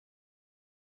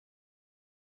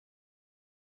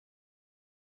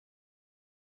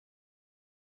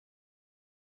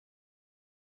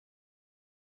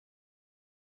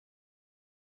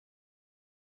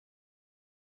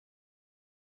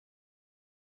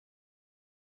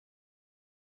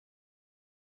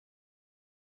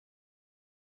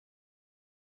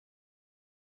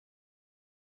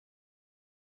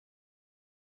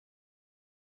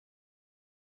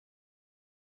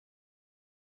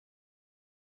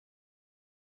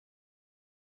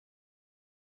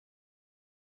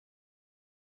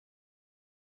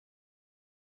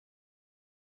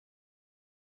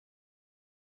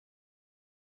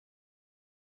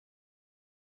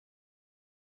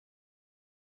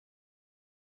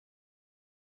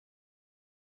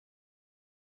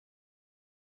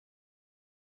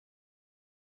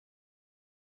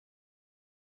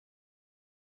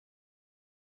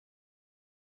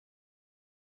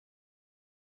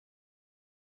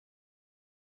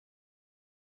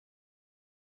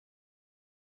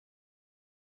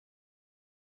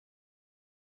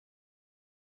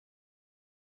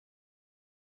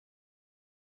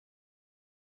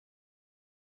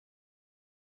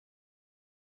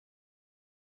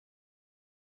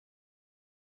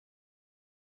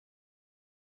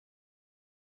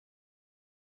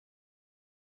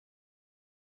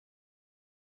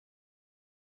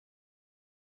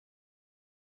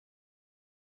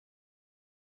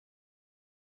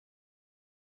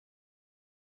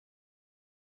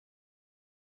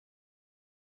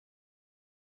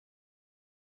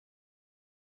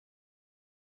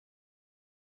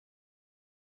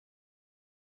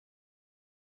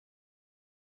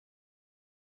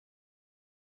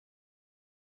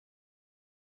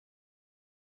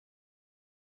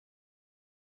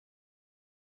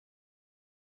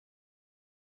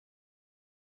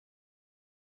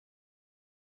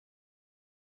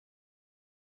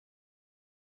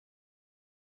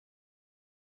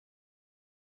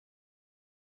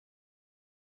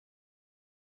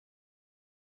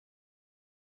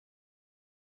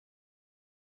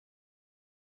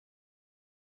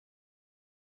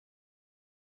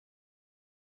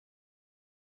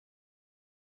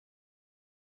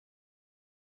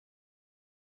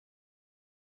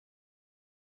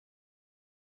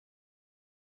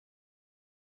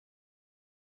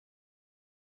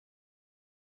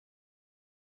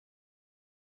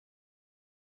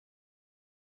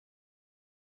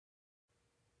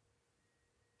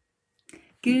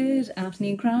Good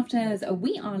afternoon, crafters.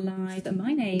 We are live.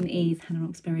 My name is Hannah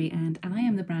Roxbury and I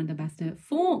am the brand ambassador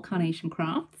for Carnation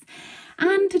Crafts.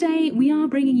 And today we are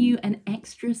bringing you an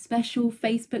extra special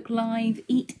Facebook Live.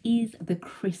 It is the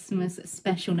Christmas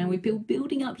special. Now, we've been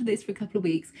building up to this for a couple of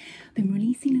weeks. Been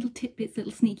releasing little tidbits,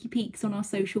 little sneaky peeks on our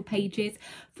social pages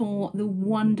for the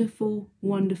wonderful,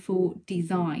 wonderful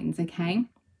designs, okay?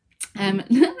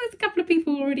 There's a couple of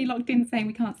people already logged in saying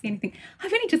we can't see anything.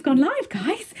 I've only just gone live,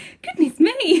 guys. Goodness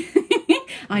me.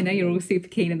 I know you're all super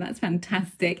keen and that's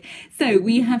fantastic. So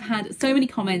we have had so many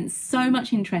comments, so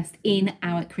much interest in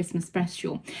our Christmas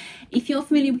special. If you're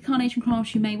familiar with Carnation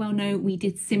Crafts, you may well know we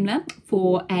did similar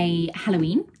for a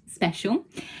Halloween special.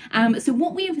 So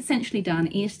what we have essentially done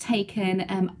is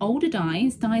taken older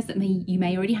dies that you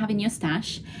may already have in your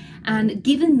stash, and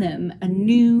given them a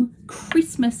new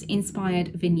Christmas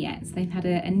inspired vignettes. They've had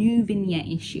a new vignette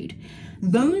issued.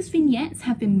 Those vignettes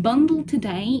have been bundled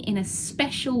today in a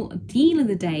special deal of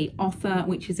the day offer,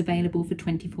 which is available for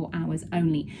 24 hours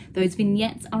only. Those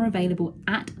vignettes are available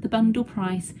at the bundle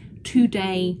price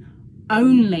today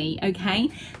only,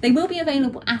 okay? They will be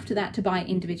available after that to buy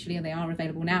individually, or they are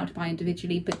available now to buy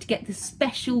individually, but to get the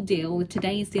special deal,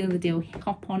 today's deal of the deal,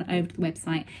 hop on over to the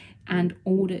website and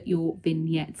order your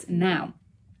vignettes now.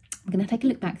 I'm going to take a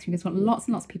look back through this one. Lots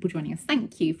and lots of people joining us.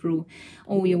 Thank you for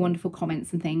all your wonderful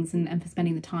comments and things, and for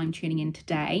spending the time tuning in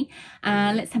today.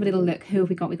 Let's have a little look. Who have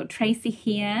we got? We've got Tracy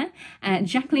here.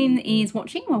 Jacqueline is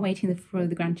watching while waiting for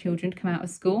the grandchildren to come out of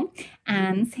school.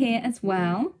 Anne's here as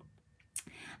well.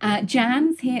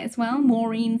 Jan's here as well.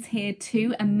 Maureen's here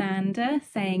too. Amanda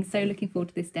saying, so looking forward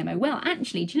to this demo. Well,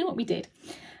 actually, do you know what we did?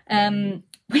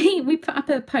 We put up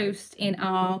a post in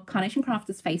our Carnation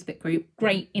Crafters Facebook group.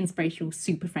 Great, inspirational,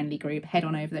 super friendly group. Head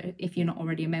on over there if you're not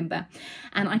already a member.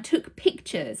 And I took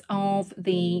pictures of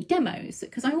the demos,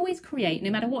 because I always create, no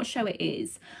matter what show it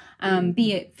is,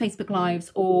 be it Facebook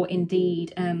Lives or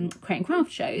indeed Create and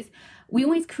Craft shows, we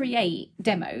always create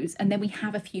demos and then we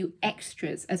have a few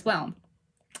extras as well.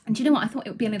 And do you know what? I thought it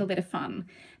would be a little bit of fun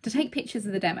to take pictures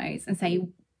of the demos and say,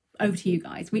 over to you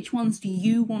guys, which ones do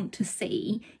you want to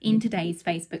see in today's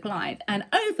Facebook Live? And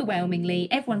overwhelmingly,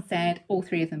 everyone said all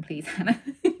three of them, please, Hannah.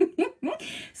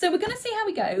 So we're going to see how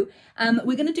we go.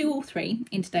 We're going to do all three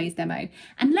in today's demo.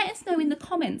 And let us know in the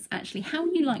comments, actually, how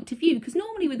you like to view. Because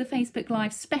normally with a Facebook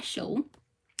Live special,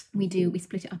 we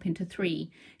split it up into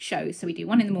 3 shows. So we do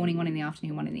one in the morning, one in the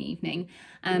afternoon, one in the evening.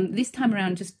 This time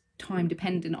around, just time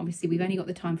dependent, obviously we've only got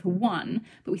the time for one,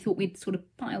 but we thought we'd sort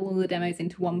of pile all the demos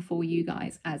into one for you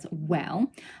guys as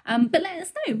well. But let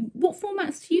us know, what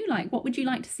formats do you like? What would you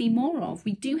like to see more of?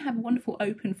 We do have a wonderful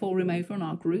open forum over on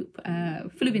our group,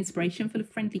 full of inspiration, full of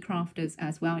friendly crafters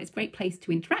as well. It's a great place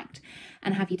to interact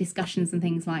and have your discussions and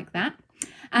things like that.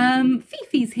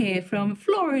 Fifi's here from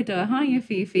Florida. Hiya,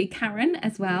 Fifi. Karen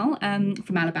as well,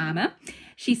 from Alabama.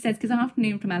 She says, good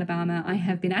afternoon from Alabama. I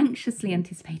have been anxiously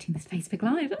anticipating this Facebook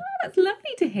Live. Oh, that's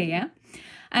lovely to hear.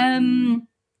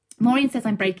 Maureen says,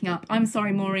 I'm breaking up. I'm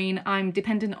sorry, Maureen. I'm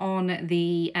dependent on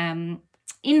the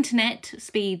internet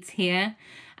speeds here.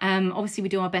 Obviously, we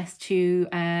do our best to,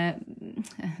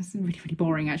 it's really, really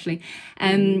boring actually,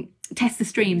 test the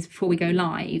streams before we go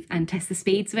live and test the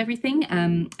speeds of everything.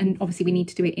 And obviously we need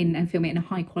to do it in and film it in a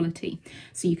high quality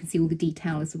so you can see all the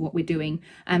details of what we're doing.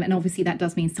 And obviously that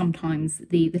does mean sometimes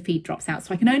the feed drops out.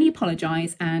 So I can only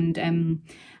apologise, and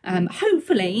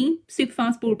hopefully super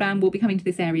fast broadband will be coming to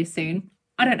this area soon.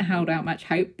 I don't hold out much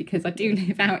hope because I do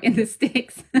live out in the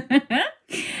sticks.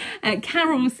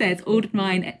 Carol says, ordered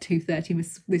mine at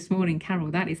 2:30 this morning.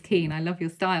 Carol, that is keen. I love your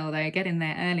style though. Get in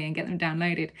there early and get them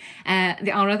downloaded.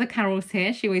 Our other Carol's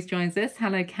here. She always joins us.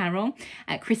 Hello, Carol.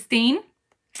 Christine,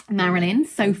 Marilyn,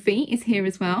 Sophie is here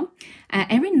as well.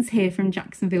 Erin's here from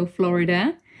Jacksonville,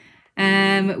 Florida.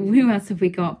 Who else have we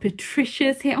got?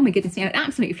 Patricia's here. Oh my goodness, yeah,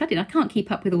 absolutely flooded. I can't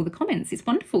keep up with all the comments. It's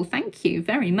wonderful. Thank you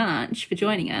very much for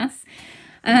joining us.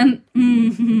 Carla's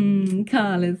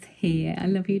here. I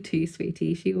love you too,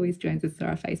 sweetie. She always joins us through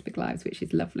our Facebook Lives, which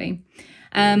is lovely.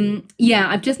 Yeah,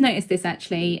 I've just noticed this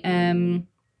actually.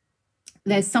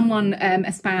 There's someone,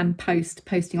 a spam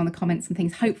posting on the comments and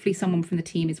things. Hopefully someone from the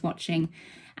team is watching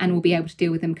and will be able to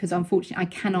deal with them, because unfortunately I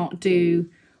cannot do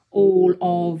all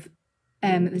of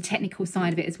the technical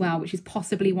side of it as well, which is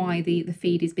possibly why the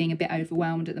feed is being a bit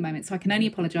overwhelmed at the moment. So I can only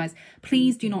apologise.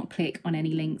 Please do not click on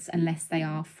any links unless they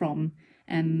are from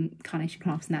Carnation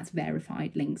Crafts, and that's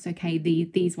verified links. Okay,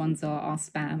 these ones are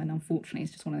spam, and unfortunately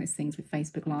it's just one of those things with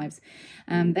Facebook Lives.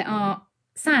 There are,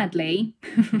 sadly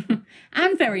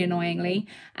and very annoyingly,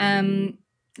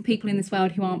 people in this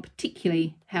world who aren't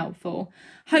particularly helpful.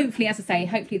 Hopefully, as I say,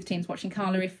 hopefully the team's watching.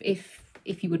 Carla, if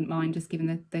you wouldn't mind just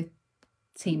giving the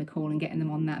team a call and getting them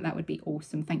on that would be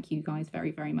awesome. Thank you guys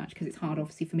very, very much, because it's hard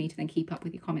obviously for me to then keep up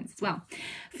with your comments as well.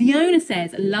 Fiona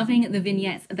says, loving the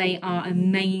vignettes, they are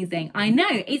amazing. I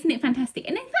know, isn't it fantastic?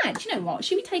 And in fact, you know what,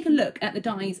 should we take a look at the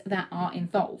dies that are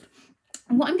involved?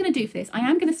 And what I'm going to do for this, I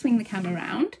am going to swing the camera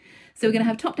around. So we're going to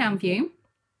have top-down view.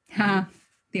 Ha,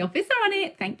 the office are on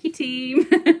it. Thank you, team.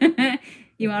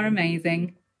 You are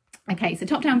amazing. Okay, so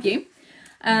top-down view.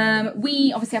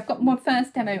 I've got my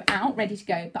first demo out ready to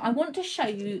go, but I want to show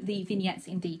you the vignettes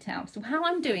in detail. So how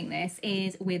I'm doing this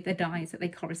is with the dies that they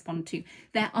correspond to.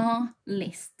 There are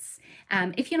lists.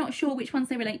 If you're not sure which ones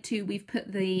they relate to, we've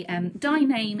put the die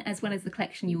name as well as the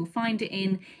collection you will find it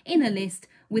in a list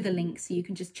with a link, so you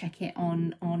can just check it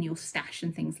on your stash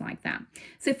and things like that.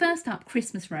 So first up,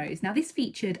 Christmas Rose. Now this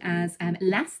featured as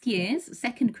last year's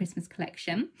second Christmas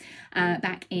collection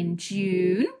back in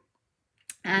June.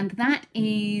 And that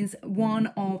is one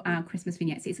of our Christmas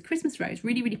vignettes. It's a Christmas rose,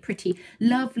 really, really pretty,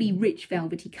 lovely, rich,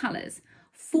 velvety colours.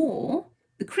 For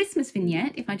the Christmas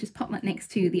vignette, if I just pop that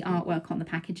next to the artwork on the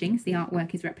packaging, so the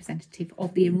artwork is representative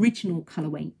of the original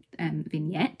colourway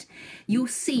vignette, you'll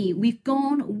see we've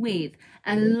gone with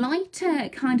a lighter,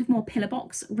 kind of more pillar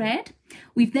box red.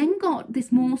 We've then got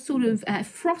this more sort of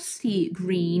frosty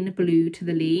green blue to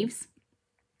the leaves.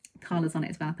 Colours on it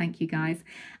as well, thank you guys.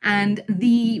 And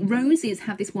the roses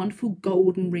have this wonderful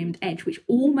golden rimmed edge, which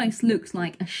almost looks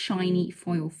like a shiny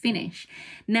foil finish.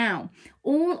 Now,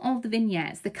 all of the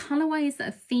vignettes, the colourways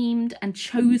that are themed and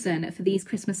chosen for these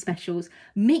Christmas specials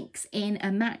mix in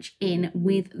and match in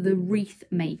with the wreath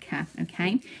maker,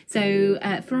 okay? So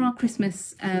for our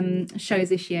Christmas shows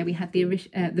this year, we had the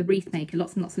wreath maker,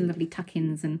 lots and lots of lovely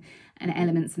tuck-ins and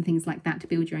elements and things like that to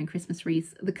build your own Christmas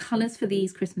wreaths. The colours for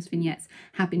these Christmas vignettes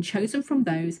have been chosen from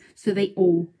those, so they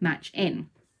all match in.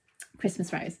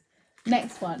 Christmas Rose.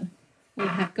 Next one we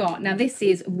have got, now this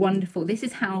is wonderful. This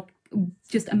is how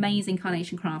just amazing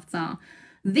Carnation crafts are.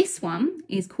 This one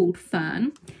is called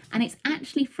Fern, and it's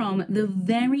actually from the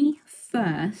very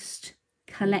first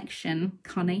collection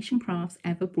Carnation Crafts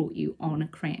ever brought you on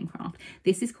Create and Craft.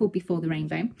 This is called Before the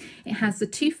Rainbow. It has the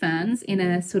two ferns in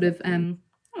a sort of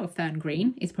fern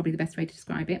green is probably the best way to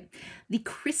describe it. The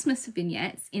Christmas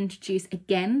vignettes introduce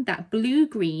again that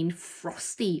blue-green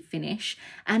frosty finish,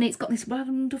 and it's got this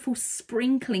wonderful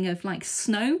sprinkling of like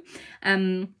snow,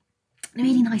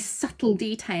 really nice subtle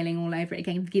detailing all over it,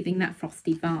 again giving that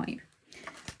frosty vibe.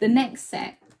 The next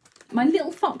set, my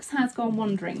little fox has gone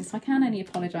wandering, so I can only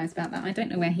apologise about that. I don't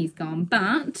know where he's gone,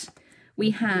 but we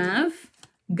have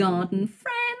Garden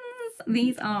Friends.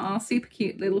 These are our super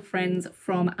cute little friends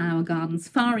from our Garden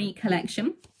Safari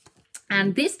collection.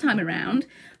 And this time around,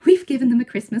 we've given them a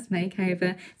Christmas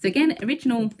makeover. So again,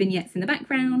 original vignettes in the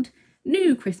background,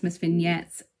 new Christmas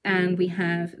vignettes, and we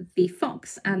have the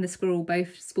fox and the squirrel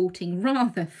both sporting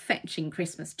rather fetching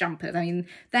Christmas jumpers. I mean,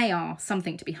 they are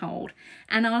something to behold.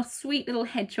 And our sweet little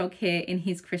hedgehog here in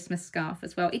his Christmas scarf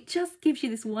as well. It just gives you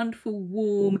this wonderful,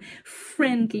 warm,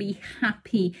 friendly,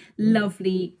 happy,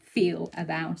 lovely feel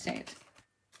about it.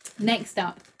 Next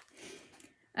up,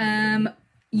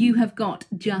 you have got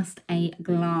Just a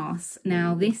Glass.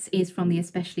 Now this is from the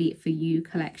Especially For You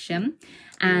collection,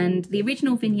 and the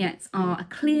original vignettes are a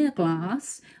clear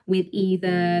glass with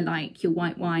either like your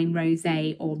white wine,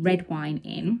 rosé or red wine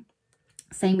in.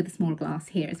 Same with the smaller glass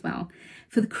here as well.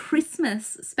 For the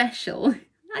Christmas special,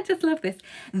 I just love this.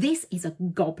 This is a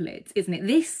goblet, isn't it?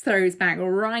 This throws back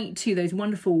right to those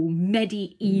wonderful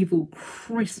medieval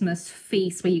Christmas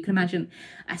feasts where you can imagine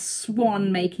a swan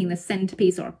making the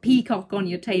centerpiece or a peacock on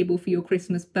your table for your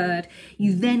Christmas bird.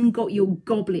 You then got your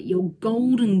goblet, your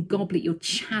golden goblet, your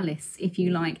chalice, if you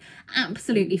like,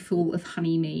 absolutely full of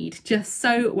honey mead. Just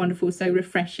so wonderful, so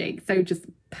refreshing, so just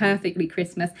perfectly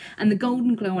Christmas. And the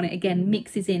golden glow on it again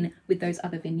mixes in with those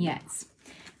other vignettes.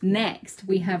 Next,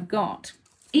 we have got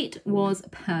It Was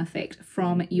Perfect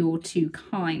from Your Too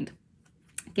Kind.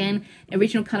 Again,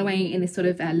 original colourway in this sort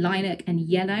of lilac and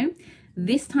yellow.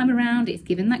 This time around, it's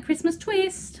given that Christmas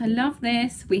twist. I love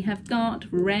this. We have got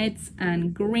reds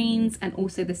and greens and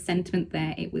also the sentiment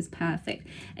there, it was perfect.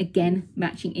 Again,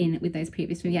 matching in with those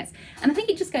previous vignettes. And I think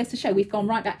it just goes to show we've gone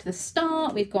right back to the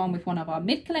start. We've gone with one of our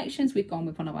mid collections. We've gone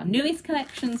with one of our newest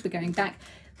collections. We're going back,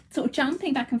 sort of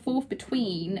jumping back and forth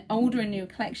between older and newer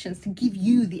collections to give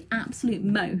you the absolute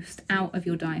most out of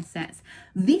your die sets.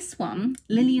 This one,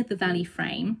 Lily of the Valley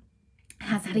frame,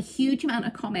 has had a huge amount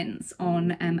of comments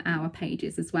on our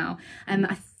pages as well.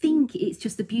 I think it's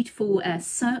just a beautiful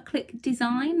circlic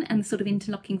design and sort of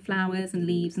interlocking flowers and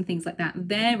leaves and things like that.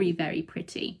 Very, very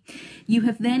pretty. You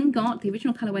have then got the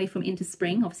original colourway from Into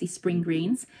Spring, obviously spring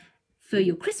greens. For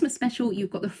your Christmas special, you've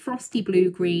got the frosty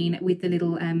blue-green with the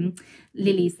little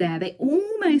lilies there. They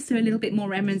almost are a little bit more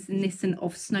reminiscent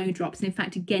of snowdrops. And in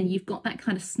fact, again, you've got that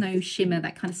kind of snow shimmer,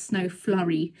 that kind of snow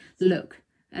flurry look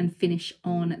and finish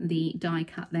on the die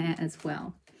cut there as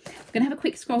well. I'm going to have a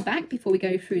quick scroll back before we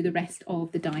go through the rest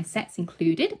of the die sets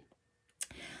included.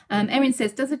 Erin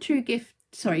says, does the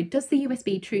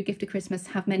USB True Gift to Christmas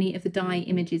have many of the die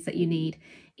images that you need?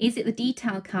 Is it the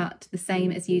detail cut the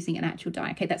same as using an actual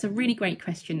die? Okay, that's a really great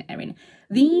question, Erin.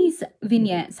 These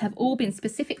vignettes have all been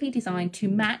specifically designed to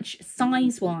match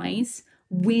size-wise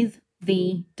with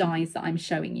the dies that I'm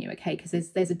showing you, okay,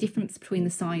 because there's a difference between the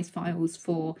size files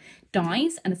for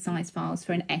dies and the size files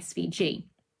for an SVG.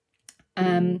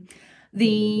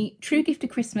 The True Gift to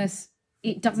Christmas,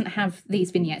 it doesn't have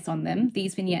these vignettes on them.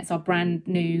 These vignettes are brand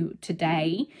new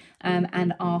today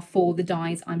and are for the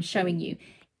dies I'm showing you.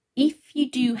 If you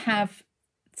do have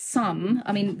some,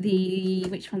 I mean,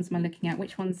 which ones am I looking at?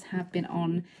 Which ones have been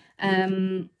on?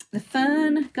 The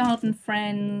Fern Garden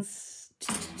Friends,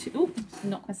 oh,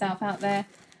 knock myself out there.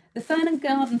 The Fern and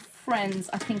Garden Friends,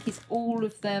 I think is all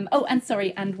of them. Oh, and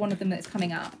sorry, and one of them that's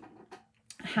coming up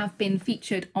have been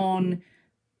featured on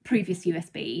previous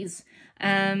USBs.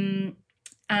 And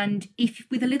if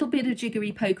with a little bit of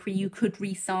jiggery pokery, you could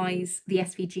resize the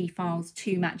SVG files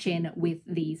to match in with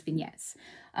these vignettes.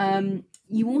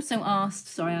 You also asked,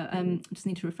 sorry, I just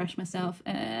need to refresh myself.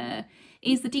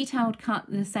 Is the detailed cut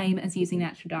the same as using the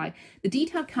actual die? The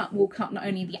detailed cut will cut not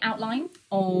only the outline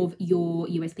of your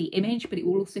USB image, but it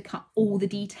will also cut all the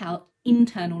detail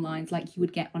internal lines like you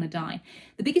would get on a die.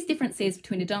 The biggest difference is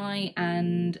between a die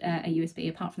and a USB,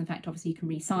 apart from the fact obviously you can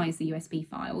resize the USB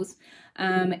files,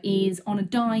 is on a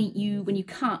die, when you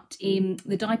cut in,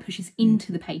 the die pushes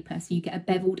into the paper, so you get a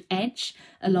beveled edge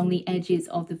along the edges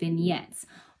of the vignettes.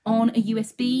 On a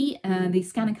USB, the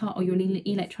scanner cut or your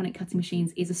electronic cutting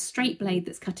machines is a straight blade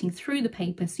that's cutting through the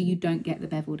paper, so you don't get the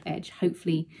beveled edge.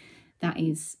 Hopefully that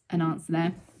is an answer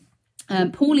there.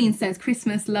 Pauline says,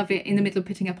 Christmas, love it, in the middle of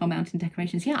putting up our mountain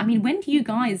decorations. Yeah, I mean, when do you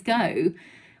guys go?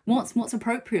 What's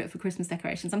appropriate for Christmas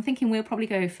decorations? I'm thinking we'll probably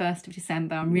go 1st of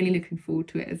December. I'm really looking forward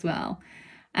to it as well.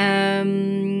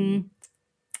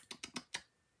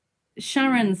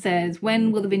 Sharon says,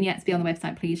 when will the vignettes be on the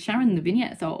website, please? Sharon, the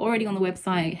vignettes are already on the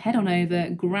website. Head on over,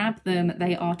 grab them.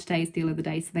 They are today's deal of the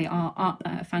day, so they are up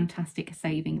at a fantastic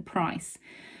saving price.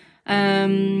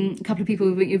 A couple of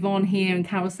people, Yvonne here and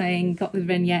Carol saying, got the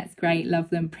vignettes, great, love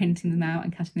them, printing them out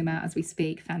and cutting them out as we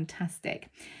speak,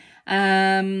 fantastic.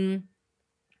 Let's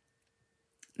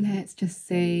just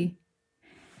see,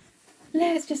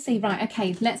 right,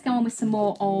 okay, let's go on with some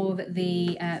more of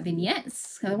the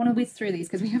vignettes. I want to whiz through these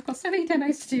because we have got so many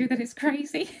demos to do that it's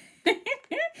crazy.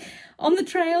 On the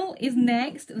Trail is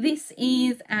next. This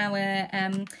is our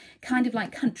kind of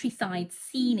like countryside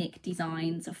scenic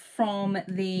designs from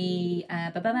the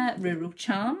Rural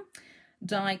Charm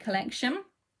die collection.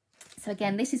 So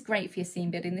again, this is great for your scene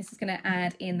building. This is going to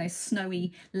add in those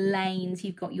snowy lanes.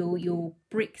 You've got your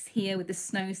bricks here with the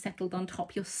snow settled on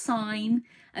top, your sign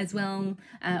as well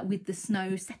with the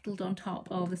snow settled on top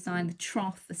of the sign, the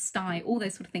trough, the sty, all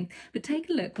those sort of things. But take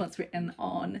a look what's written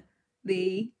on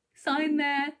the sign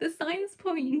there. The sign's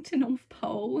pointing to North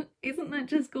Pole. Isn't that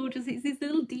just gorgeous? It's these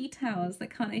little details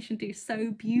that Carnation do so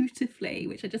beautifully,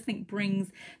 which I just think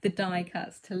brings the die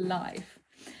cuts to life.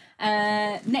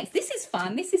 Next, this is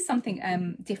fun. This is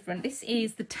something different. This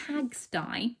is the tags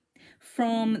die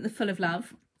from the Full of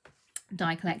Love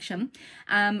die collection.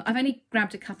 I've only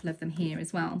grabbed a couple of them here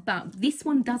as well, but this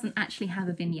one doesn't actually have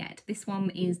a vignette. This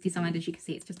one is designed, as you can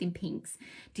see, it's just in pinks,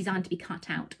 designed to be cut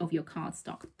out of your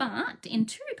cardstock. But in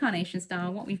true Carnation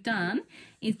style, what we've done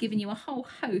is given you a whole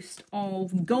host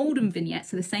of golden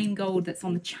vignettes, so the same gold that's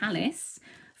on the chalice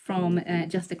from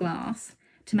Just a Glass,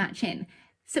 to match in.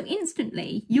 So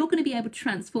instantly, you're going to be able to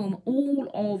transform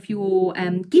all of your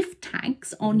gift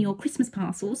tags on your Christmas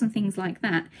parcels and things like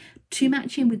that to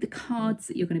match in with the cards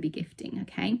that you're going to be gifting,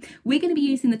 okay? We're going to be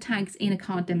using the tags in a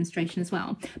card demonstration as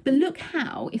well. But look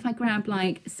how, if I grab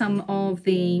like some of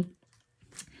the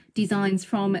designs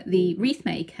from the wreath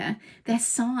maker, they're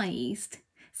sized.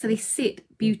 So they sit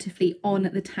beautifully on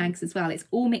the tags as well. It's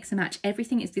all mix and match.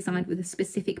 Everything is designed with a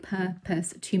specific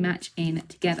purpose to match in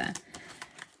together.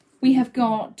 We have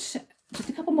got just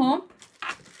a couple more.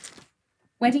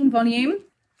 Wedding volume.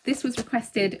 This was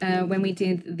requested when we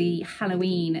did the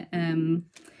Halloween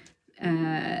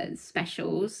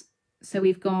specials. So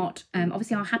we've got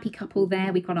obviously our happy couple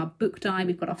there. We've got our book die.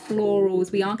 We've got our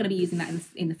florals. We are going to be using that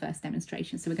in the first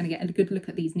demonstration. So we're going to get a good look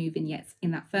at these new vignettes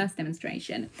in that first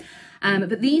demonstration.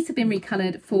 But these have been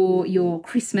recoloured for your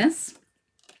Christmas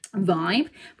vibe.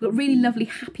 We've got really lovely,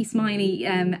 happy, smiley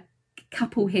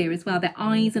couple here as well. Their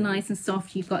eyes are nice and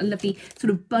soft. You've got a lovely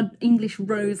sort of bud English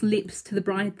rose lips to the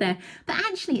bride there. But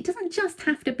actually, it doesn't just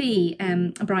have to be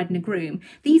a bride and a groom.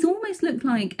 These almost look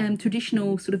like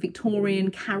traditional sort of Victorian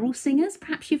carol singers.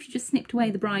 Perhaps if you just snipped away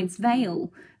the bride's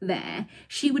veil there,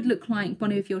 she would look like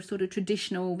one of your sort of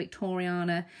traditional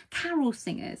Victoriana carol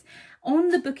singers. On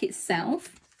the book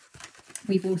itself,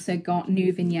 we've also got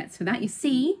new vignettes for that. You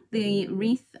see the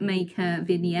wreath maker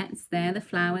vignettes there, the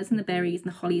flowers and the berries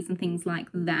and the hollies and things like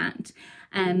that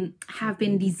have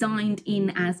been designed in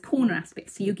as corner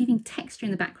aspects. So you're giving texture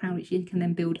in the background, which you can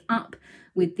then build up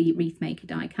with the wreath maker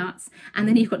die cuts. And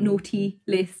then you've got naughty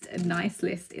list and nice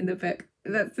list in the book.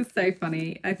 That's just so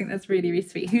funny. I think that's really, really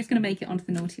sweet. Who's going to make it onto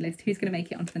the naughty list? Who's going to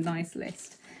make it onto the nice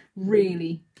list?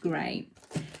 Really great.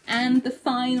 And the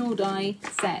final die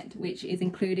set, which is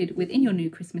included within your new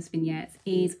Christmas vignettes,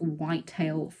 is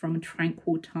Whitetail from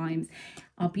Tranquil Times.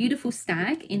 Our beautiful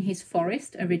stag in his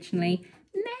forest originally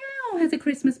now has a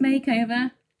Christmas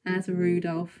makeover as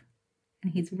Rudolph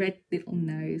and his red little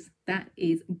nose. That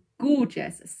is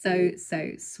gorgeous. So,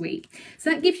 so sweet. So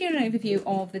that gives you an overview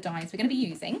of the dies we're going to be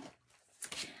using.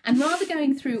 And rather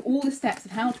going through all the steps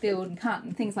of how to build and cut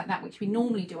and things like that, which we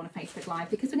normally do on a Facebook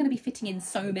Live, because we're going to be fitting in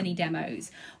so many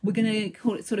demos, we're going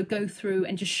to sort of go through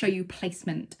and just show you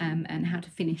placement and how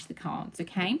to finish the cards,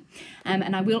 okay?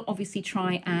 And I will obviously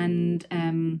try and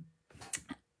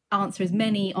answer as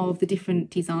many of the different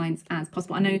designs as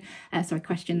possible. I know, sorry,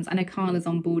 questions. I know Carla's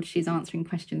on board. She's answering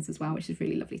questions as well, which is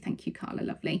really lovely. Thank you, Carla.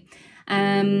 Lovely.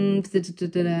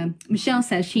 Michelle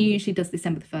says she usually does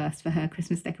December the 1st for her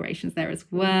Christmas decorations there as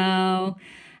well.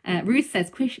 Ruth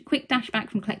says, quick dash back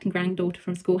from collecting granddaughter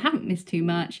from school. Haven't missed too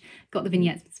much. Got the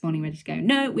vignettes this morning ready to go.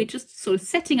 No, we're just sort of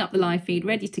setting up the live feed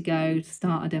ready to go to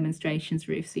start our demonstrations,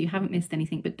 Ruth. So you haven't missed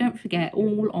anything. But don't forget,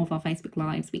 all of our Facebook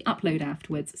Lives we upload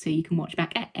afterwards so you can watch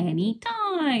back at any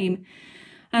time.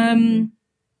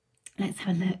 Let's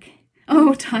have a look.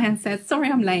 Oh, Diane says, sorry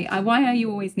I'm late. Why are you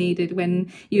always needed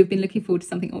when you've been looking forward to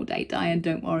something all day? Diane,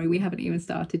 don't worry. We haven't even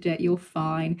started yet. You're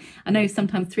fine. I know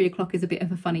sometimes 3 o'clock is a bit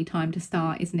of a funny time to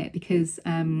start, isn't it? Because,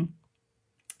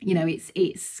 you know,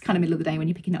 it's kind of middle of the day when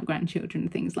you're picking up grandchildren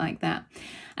and things like that.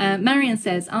 Marion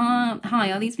says,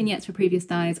 hi, are these vignettes for previous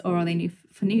dies or are they new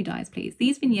for new dies, please?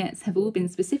 These vignettes have all been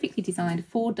specifically designed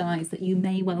for dies that you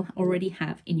may well already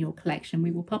have in your collection.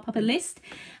 We will pop up a list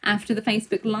after the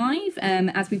Facebook Live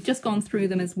as we've just gone through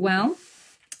them as well,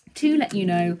 to let you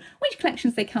know which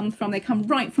collections they come from. They come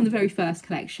right from the very first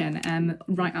collection,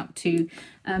 right up to,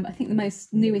 I think the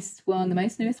newest one,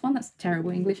 that's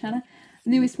terrible English, Hannah.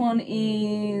 Newest one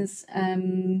is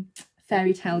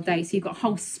Fairy Tale Day. So you've got a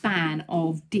whole span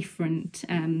of different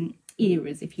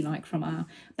eras, if you like, from our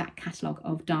back catalogue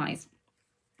of dies.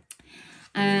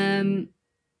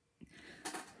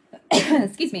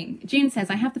 Excuse me. June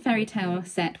says, I have the Fairy Tale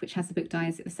set, which has the book die.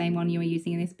 Is it the same one you are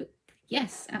using in this book?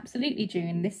 Yes, absolutely,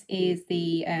 June. This is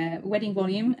the wedding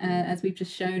volume, as we've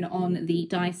just shown on the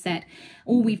die set.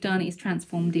 All we've done is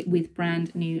transformed it with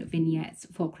brand new vignettes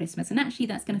for Christmas. And actually,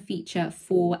 that's going to feature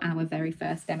for our very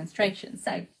first demonstration.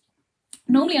 So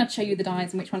normally I'd show you the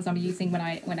dies and which ones I'm using when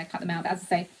I cut them out. But as I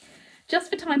say, just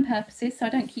for time purposes, so I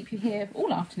don't keep you here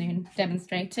all afternoon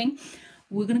demonstrating,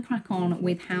 we're going to crack on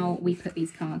with how we put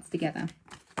these cards together.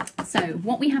 So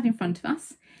what we have in front of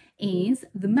us is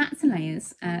the mats and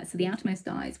layers, so the outermost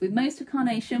dies. With most of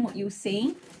Carnation, what you'll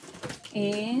see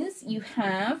is you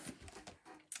have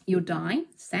your die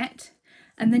set,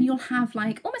 and then you'll have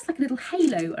almost like a little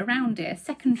halo around it, a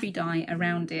secondary die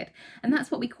around it, and that's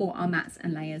what we call our mats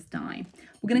and layers die.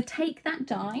 We're going to take that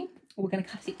die, we're going to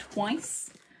cut it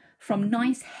twice from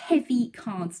nice heavy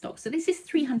cardstock. So this is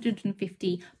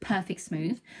 350 Perfect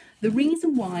Smooth. The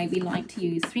reason why we like to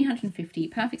use 350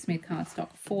 Perfect Smooth cardstock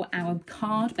for our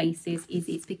card bases is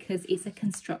it's because it's a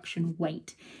construction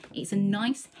weight. It's a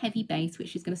nice heavy base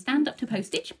which is going to stand up to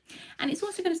postage, and it's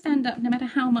also going to stand up no matter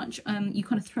how much you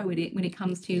kind of throw at it when it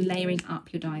comes to layering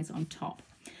up your dies on top.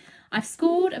 I've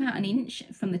scored about 1 inch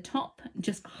from the top,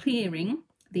 just clearing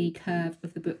the curve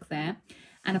of the book there,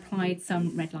 and applied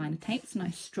some red liner tape, some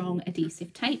nice strong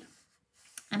adhesive tape.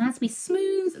 And as we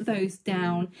smooth those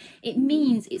down, it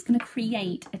means it's going to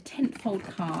create a tentfold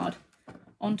card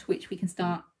onto which we can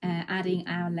start adding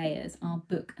our layers, our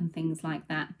book and things like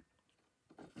that.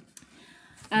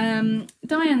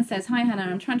 Diane says, hi Hannah,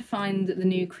 I'm trying to find the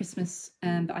new Christmas,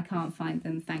 but I can't find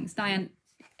them, thanks. Diane,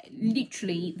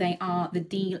 literally they are the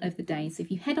deal of the day. So if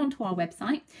you head onto our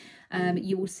website,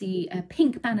 you will see a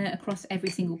pink banner across every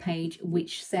single page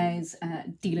which says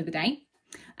deal of the day.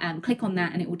 Click on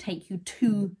that and it will take you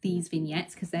to these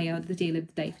vignettes because they are the deal of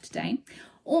the day for today.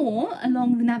 Or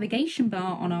along the navigation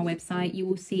bar on our website, you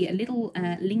will see a little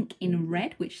link in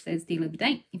red which says deal of the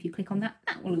day. If you click on that,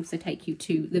 that will also take you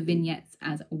to the vignettes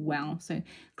as well. So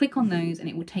click on those and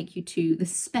it will take you to the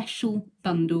special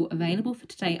bundle available for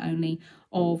today only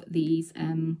of these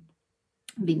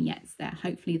vignettes there.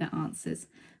 Hopefully that answers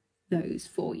those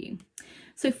for you.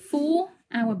 So for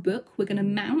our book, we're going to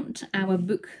mount our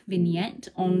book vignette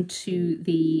onto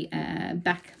the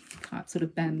back card, sort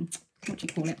of, what do you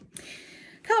call it?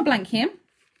 Card blank here.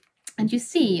 And you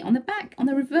see on the back, on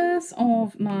the reverse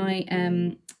of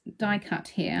my die cut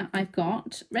here, I've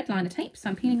got red liner tape. So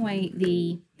I'm peeling away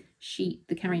the sheet,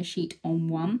 the carrier sheet on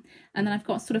one. And then I've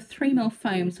got sort of 3mm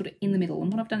foam sort of in the middle.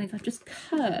 And what I've done is I've just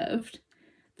curved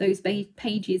those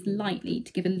pages lightly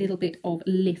to give a little bit of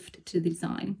lift to the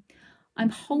design. I'm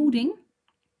holding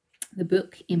the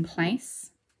book in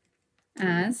place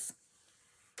as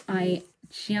I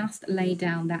just lay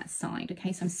down that side.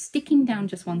 Okay, so I'm sticking down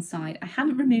just one side. I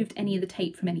haven't removed any of the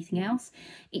tape from anything else.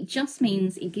 It just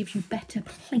means it gives you better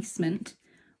placement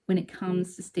when it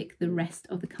comes to stick the rest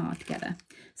of the card together.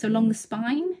 So along the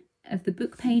spine of the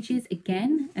book pages,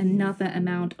 again, another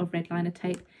amount of red liner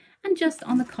tape, and just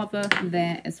on the cover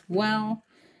there as well,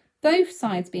 both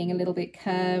sides being a little bit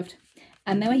curved.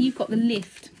 And then where you've got the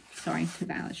lift, sorry, put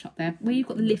that out of the shot there, where you've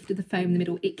got the lift of the foam in the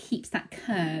middle, it keeps that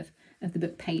curve of the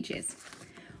book pages.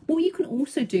 What you can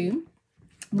also do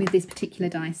with this particular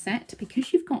die set,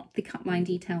 because you've got the cut line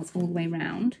details all the way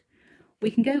around,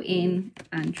 we can go in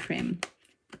and trim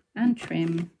and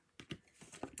trim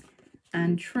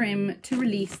and trim to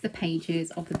release the pages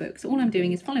of the book. So all I'm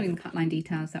doing is following the cut line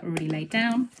details that were already laid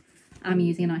down. I'm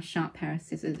using a nice sharp pair of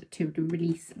scissors to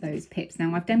release those pips.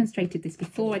 Now, I've demonstrated this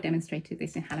before. I demonstrated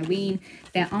this in Halloween.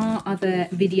 There are other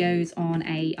videos on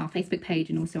our Facebook page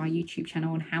and also our YouTube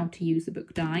channel on how to use the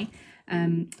book die.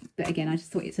 But again, I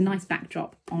just thought it's a nice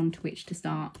backdrop onto which to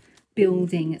start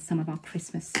building some of our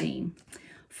Christmas theme.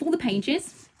 For the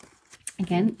pages,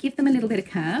 again, give them a little bit of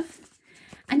curve.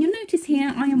 And you'll notice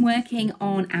here I am working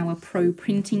on our Pro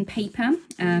printing paper.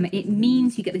 It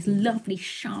means you get this lovely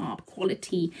sharp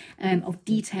quality of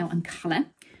detail and colour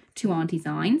to our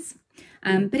designs.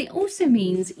 But it also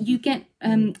means you get,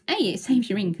 it saves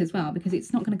your ink as well, because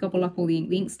it's not going to gobble up all the ink.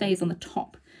 The ink stays on the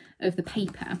top of the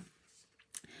paper.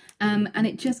 And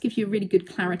it just gives you a really good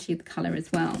clarity of the colour as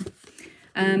well.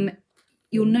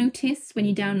 You'll notice when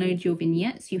you download your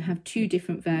vignettes, you have two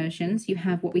different versions. You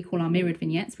have what we call our mirrored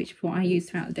vignettes, which is what I use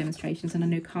throughout the demonstrations, and I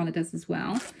know Carla does as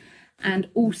well. And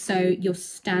also your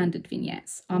standard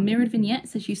vignettes. Our mirrored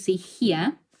vignettes, as you see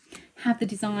here, have the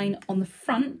design on the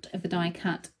front of the die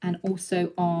cut and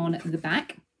also on the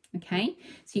back. Okay,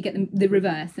 so you get the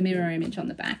reverse, the mirror image on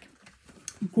the back.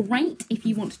 Great if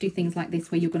you want to do things like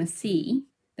this where you're going to see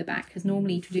the back, because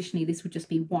normally, traditionally, this would just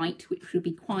be white, which would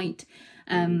be quite...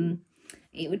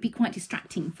 it would be quite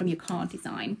distracting from your card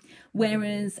design.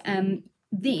 Whereas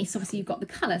this, obviously you've got the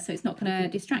colour, so it's not going to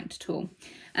distract at all.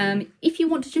 If you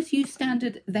want to just use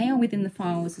standard, they are within the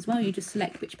files as well. You just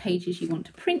select which pages you want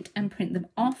to print and print them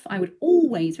off. I would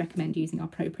always recommend using our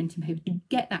Pro printing paper to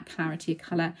get that clarity of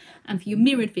colour. And for your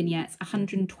mirrored vignettes,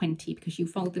 120, because you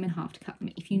fold them in half to cut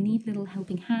them. If you need a little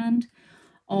helping hand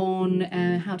on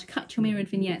how to cut your mirrored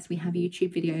vignettes, we have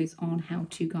YouTube videos on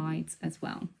how-to guides as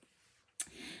well.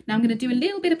 Now I'm going to do a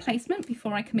little bit of placement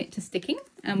before I commit to sticking,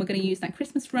 and we're going to use that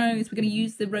Christmas rose. We're going to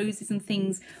use the roses and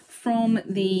things from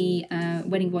the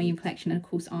wedding volume collection, and of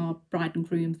course our bride and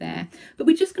groom there. But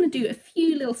we're just going to do a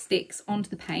few little sticks onto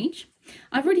the page.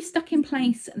 I've already stuck in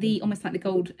place the almost like the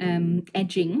gold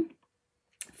edging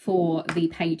for the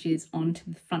pages onto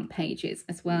the front pages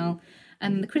as well.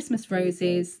 And the Christmas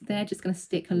roses, they're just going to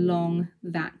stick along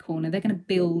that corner. They're going to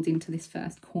build into this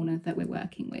first corner that we're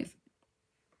working with.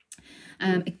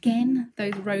 Again,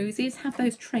 those roses have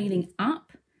those trailing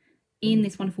up in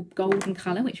this wonderful golden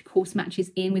colour, which of course matches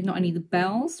in with not only the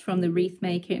bells from the wreath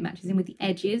maker, it matches in with the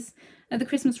edges of the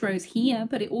Christmas rose here,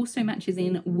 but it also matches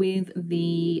in with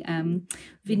the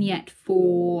vignette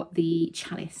for the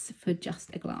chalice for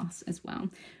Just a Glass as well.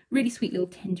 Really sweet little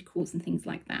tentacles and things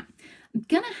like that. I'm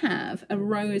going to have a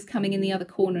rose coming in the other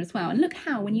corner as well. And look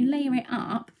how when you layer it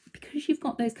up, because you've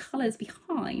got those colours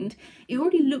behind, it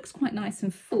already looks quite nice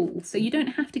and full. So you don't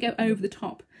have to go over the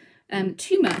top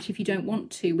too much if you don't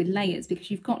want to with layers,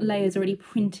 because you've got layers already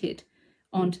printed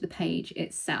onto the page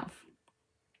itself.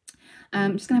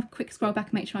 I'm just going to have a quick scroll back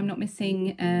and make sure I'm not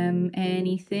missing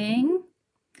anything.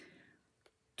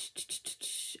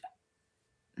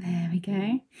 There we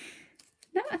go.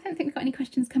 No, I don't think we've got any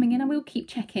questions coming in. I will keep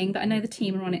checking, but I know the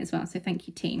team are on it as well, so thank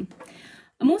you, team.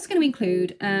 I'm also going to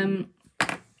include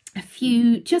a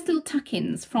few just little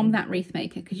tuck-ins from that wreath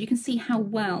maker, because you can see how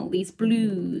well these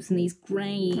blues and these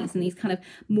greys and these kind of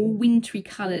more wintry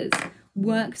colours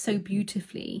work so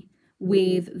beautifully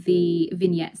with the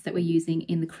vignettes that we're using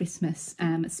in the Christmas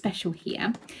special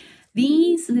here.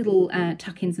 These little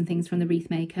tuck-ins and things from the wreath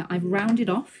maker I've rounded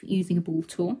off using a ball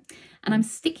tool, and I'm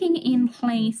sticking in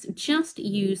place just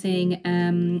using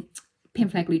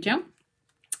pinflair glue gel.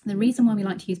 The reason why we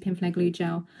like to use pinflair glue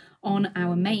gel on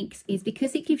our makes is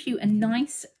because it gives you a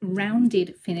nice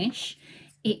rounded finish.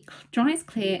 It dries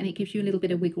clear and it gives you a little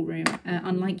bit of wiggle room,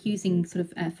 unlike using sort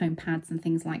of foam pads and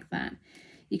things like that.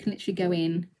 You can literally go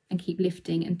in and keep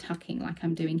lifting and tucking like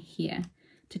I'm doing here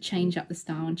to change up the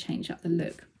style and change up the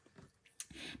look.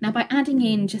 Now, by adding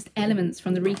in just elements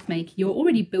from the wreath maker, you're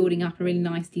already building up a really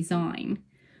nice design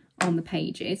on the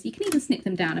pages. You can even snip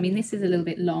them down. I mean, this is a little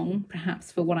bit long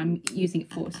perhaps for what I'm using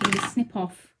it for, so you just snip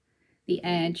off the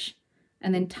edge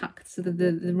and then tuck sort of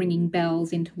the ringing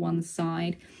bells into one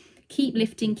side. Keep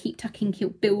lifting, keep tucking,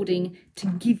 keep building to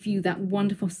give you that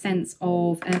wonderful sense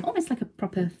of almost like a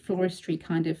proper floristry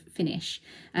kind of finish.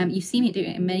 You've seen me do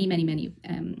it in many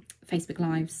Facebook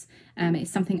Lives. It's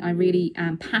something I really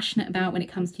am passionate about when it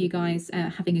comes to you guys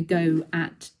having a go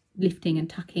at lifting and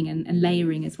tucking and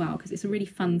layering as well, because it's a really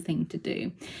fun thing to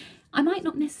do. I might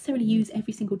not necessarily use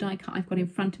every single die cut I've got in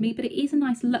front of me, but it is a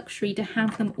nice luxury to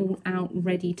have them all out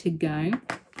ready to go.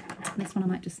 This one I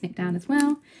might just snip down as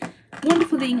well.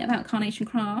 Wonderful thing about Carnation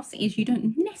Crafts is you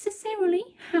don't necessarily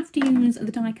have to use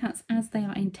the die cuts as they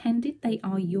are intended. They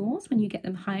are yours when you get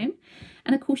them home.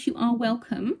 And of course you are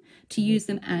welcome to use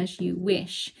them as you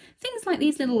wish. Things like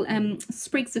these little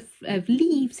sprigs of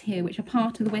leaves here, which are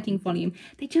part of the wedding volume,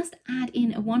 they just add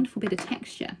in a wonderful bit of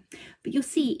texture. But you'll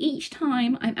see each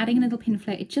time I'm adding a little pin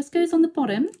flare, it just goes on the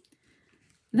bottom.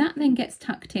 That then gets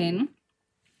tucked in.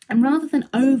 And rather than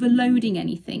overloading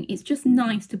anything, it's just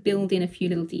nice to build in a few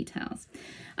little details.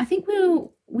 I think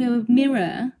we'll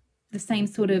mirror the same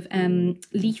sort of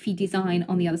leafy design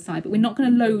on the other side, but we're not going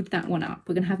to load that one up.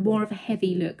 We're going to have more of a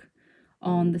heavy look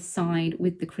on the side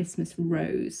with the Christmas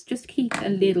rose, just to keep a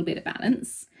little bit of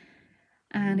balance.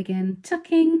 And again,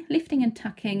 tucking, lifting and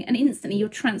tucking, and instantly you're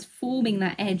transforming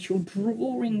that edge. You're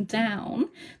drawing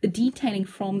down the detailing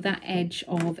from that edge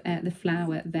of the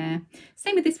flower there.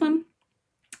 Same with this one.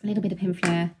 A little bit of pin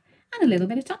flare and a little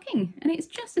bit of tucking, and it's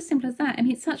just as simple as that. I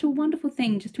mean, it's such a wonderful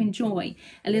thing just to enjoy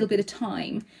a little bit of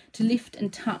time to lift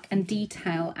and tuck and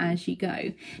detail as you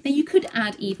go. Now you could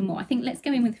add even more. I think let's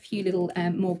go in with a few little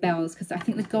more bells, because I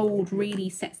think the gold really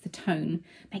sets the tone,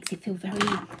 makes it feel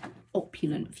very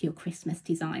opulent for your Christmas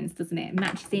designs, doesn't it? It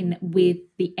matches in with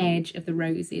the edge of the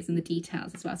roses and the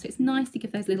details as well, so it's nice to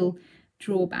give those little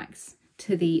drawbacks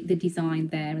to the design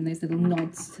there and those little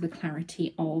nods to the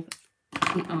clarity of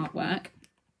the artwork.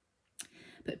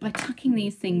 But by tucking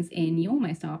these things in, you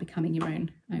almost are becoming your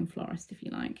own florist, if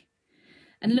you like.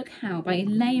 And look how, by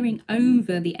layering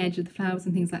over the edge of the flowers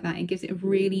and things like that, it gives it a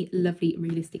really lovely,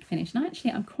 realistic finish. And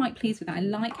actually, I'm quite pleased with that. I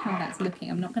like how that's looking.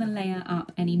 I'm not going to layer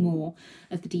up any more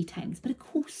of the details. But of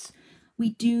course, we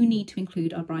do need to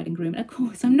include our bride and groom. And of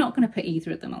course, I'm not going to put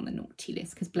either of them on the naughty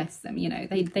list, because bless them, you know,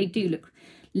 they do look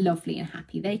lovely and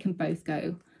happy. They can both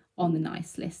go on the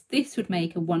nice list. This would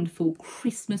make a wonderful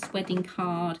Christmas wedding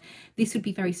card. This would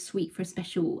be very sweet for a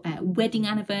special wedding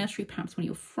anniversary, perhaps one of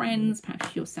your friends,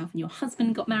 perhaps yourself and your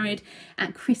husband got married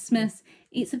at Christmas.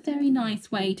 It's a very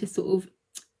nice way to sort of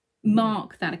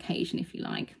mark that occasion, if you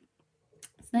like.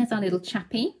 So there's our little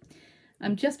chappy.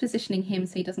 I'm just positioning him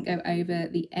so he doesn't go over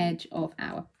the edge of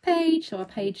our page, so our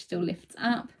page still lifts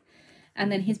up.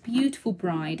 And then his beautiful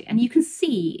bride, and you can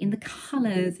see in the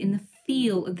colours, in the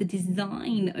feel of the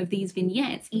design of these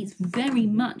vignettes, it's very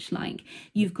much like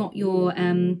you've got your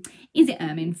is it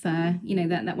ermine fur, you know,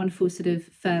 that wonderful sort of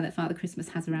fur that Father Christmas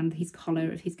has around his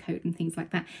collar of his coat and things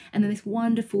like that, and then this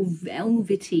wonderful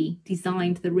velvety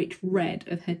design to the rich red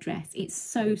of her dress. It's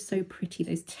so pretty.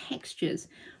 Those textures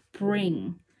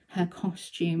bring her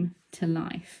costume to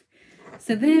life.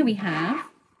 So there we have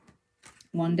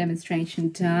one demonstration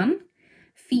done,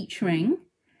 featuring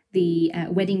the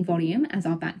wedding volume as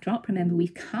our backdrop. Remember,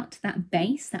 we've cut that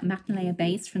base, that matte layer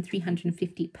base, from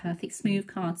 350 perfect smooth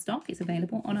cardstock. It's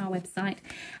available on our website.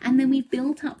 And then we've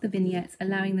built up the vignettes,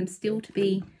 allowing them still to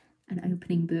be an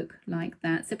opening book like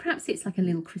that. So perhaps it's like a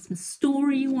little Christmas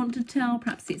story you want to tell.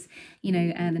 Perhaps it's, you know,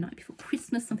 the night before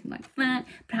Christmas, something like that.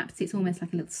 Perhaps it's almost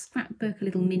like a little scrapbook, a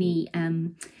little mini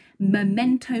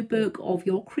memento book of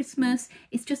your Christmas.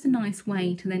 It's just a nice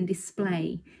way to then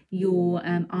display your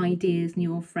ideas and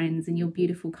your friends and your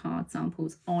beautiful card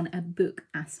samples on a book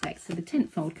aspect. So the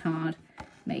tentfold card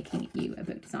making you a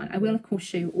book design. I will of course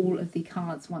show you all of the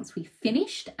cards once we've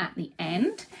finished at the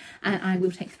end, and I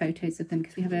will take photos of them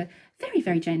because we have a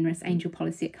very generous angel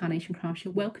policy at Carnation Crafts.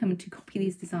 You're welcome to copy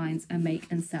these designs and make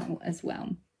and sell as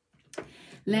well.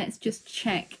 Let's just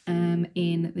check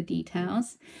in the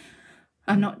details.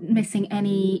 I'm not missing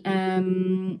any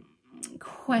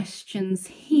questions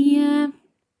here.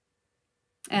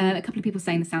 A couple of people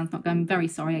saying the sound's not going. I'm very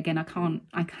sorry. Again,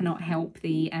 I cannot help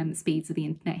the speeds of the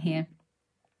internet here.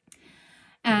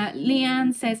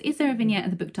 Leanne says, is there a vignette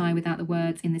of the book die without the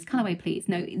words in this colourway, please?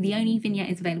 No, the only vignette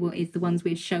is available is the ones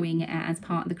we're showing as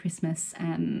part of the Christmas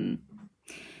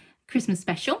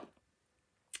special.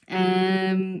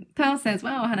 Pearl says,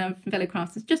 well, Hannah from Fellow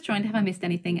Crafters, just trying to, have I missed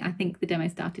anything? I think the demo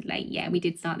started late. Yeah, we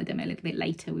did start the demo a little bit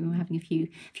later. We were having a few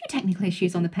technical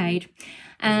issues on the page.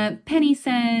 Penny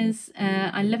says,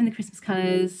 I'm loving the Christmas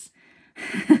colours.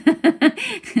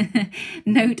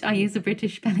 Note, I use a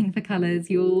British spelling for colours.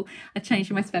 I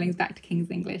changed my spellings back to King's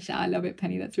English. I love it,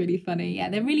 Penny. That's really funny. Yeah,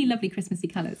 they're really lovely Christmassy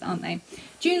colours, aren't they?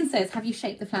 June says, have you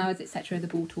shaped the flowers, etc. of the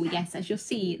ball tool? Yes, as you'll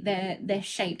see, they're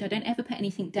shaped. I don't ever put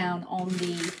anything down on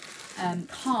the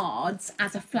cards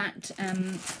as a flat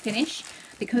finish,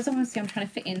 because obviously I'm trying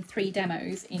to fit in 3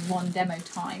 demos in one demo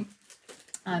time.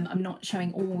 I'm not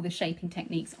showing all the shaping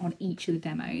techniques on each of the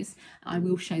demos. I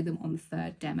will show them on the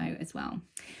 3rd demo as well.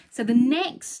 So the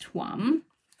next one,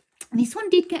 this one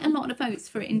did get a lot of votes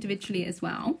for it individually as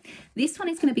well. This one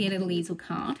is going to be a little easel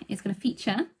card. It's going to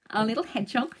feature a little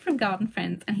hedgehog from Garden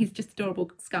Friends and his just adorable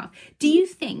scarf. Do you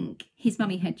think his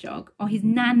mummy hedgehog or his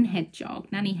nanny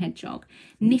hedgehog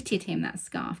knitted him that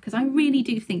scarf? Because I really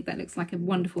do think that looks like a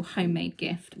wonderful homemade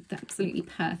gift. It's absolutely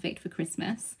perfect for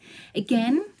Christmas.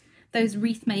 Again, those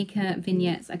Wreath Maker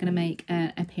vignettes are going to make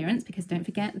an appearance, because don't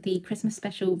forget the Christmas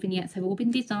special vignettes have all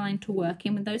been designed to work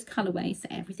in with those colourways, so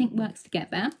everything works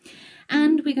together.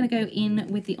 And we're going to go in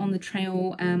with the On the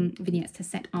Trail vignettes to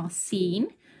set our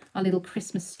scene, our little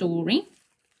Christmas story,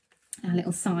 our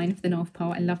little sign for the North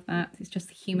Pole. I love that. It's just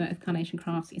the humour of Carnation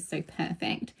Crafts is so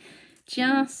perfect.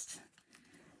 Just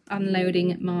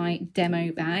unloading my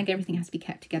demo bag. Everything has to be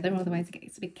kept together, otherwise it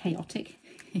gets a bit chaotic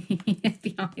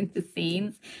behind the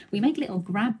scenes. We make little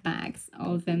grab bags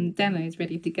of demos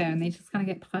ready to go, and they just kind of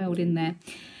get piled in there.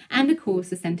 And of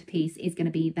course the centerpiece is going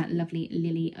to be that lovely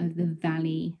Lily of the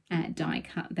Valley die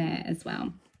cut there as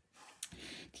well.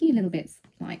 A few little bits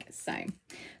like so.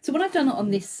 So what I've done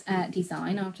on this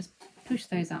design, I'll just push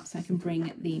those up so I can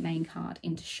bring the main card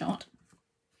into shot,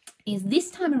 is this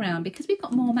time around, because we've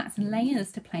got more mats and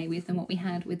layers to play with than what we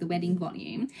had with the wedding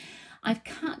volume, I've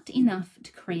cut enough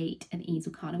to create an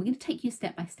easel card, and we're going to take you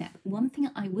step by step. One thing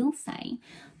I will say,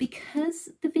 because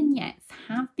the vignettes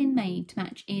have been made to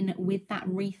match in with that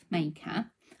Wreath Maker,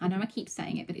 I know I keep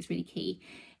saying it, but it's really key,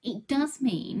 it does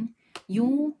mean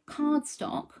your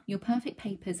cardstock, your perfect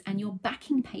papers and your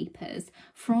backing papers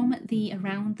from the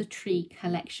Around the Tree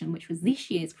collection, which was this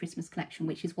year's Christmas collection,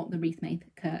 which is what the Wreath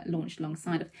Maker launched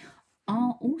alongside of,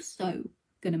 are also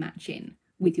going to match in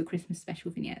with your Christmas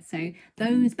special vignette. So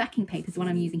those backing papers, the one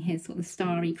I'm using here, sort of the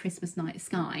starry Christmas night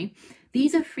sky,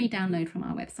 these are free download from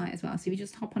our website as well. So if you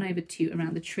just hop on over to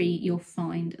Around the Tree, you'll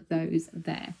find those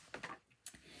there.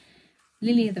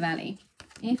 Lily of the Valley.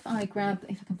 If I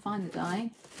can find the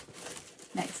die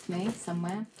next to me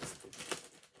somewhere.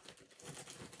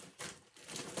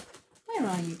 Where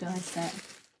are you, die set?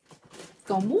 It's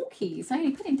gone walkies. I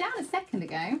only put him down a second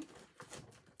ago.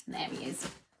 There he is.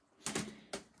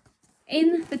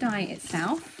 In the die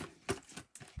itself,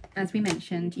 as we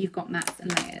mentioned, you've got mats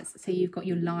and layers. So you've got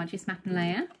your largest mat and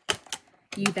layer.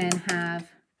 You then have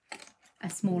a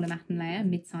smaller mat and layer,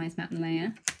 mid-sized mat and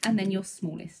layer, and then your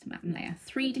smallest mat and layer.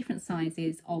 3 different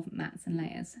sizes of mats and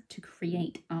layers to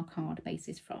create our card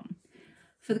bases from.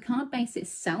 For the card base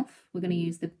itself, we're going to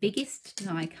use the biggest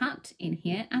die cut in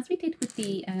here, as we did with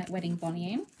the wedding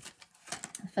volume,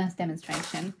 the first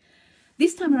demonstration.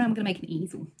 This time around, we're going to make an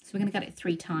easel. So we're going to cut it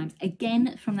 3 times,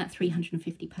 again from that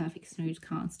 350 perfect smooth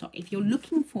cardstock. If you're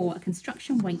looking for a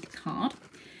construction weight card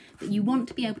that you want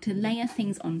to be able to layer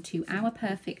things onto, our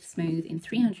perfect smooth in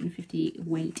 350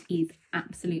 weight is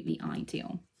absolutely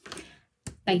ideal.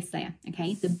 Base layer,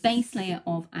 okay, the base layer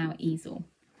of our easel.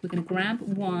 We're going to grab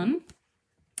one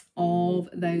of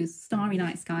those Starry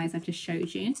Night Skies I've just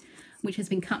showed you, which has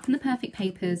been cut from the perfect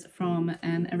papers from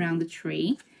Around the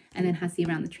Tree, and then has the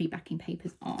Around the Tree backing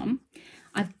papers on.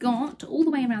 I've got all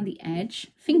the way around the edge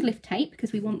finger lift tape,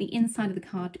 because we want the inside of the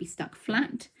card to be stuck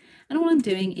flat, and all I'm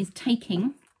doing is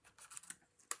taking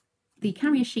the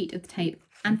carrier sheet of the tape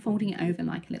and folding it over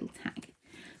like a little tag.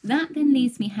 That then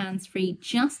leaves me hands free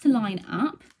just to line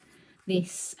up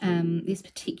this this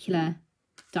particular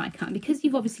die cut. And because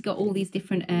you've obviously got all these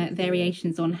different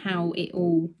variations on how it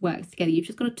all works together, you've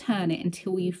just got to turn it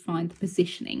until you find the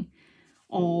positioning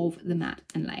of the mat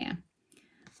and layer.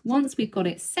 Once we've got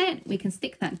it set, we can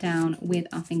stick that down with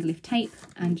our finger lift tape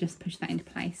and just push that into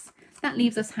place. That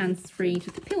leaves us hands free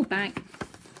just to peel back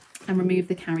and remove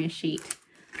the carrier sheet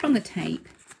from the tape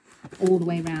all the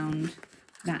way around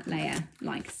that layer,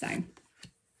 like so.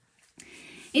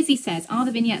 Izzy says, are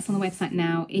the vignettes on the website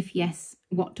now? If yes,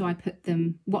 what do I put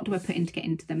in to get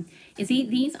into them? Izzy,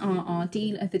 these are our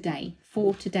deal of the day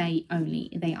for today only.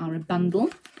 They are a bundle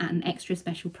at an extra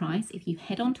special price. If you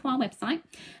head onto our website,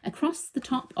 across the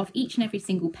top of each and every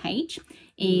single page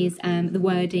is the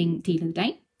wording deal of the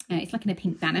day. It's like in a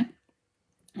pink banner.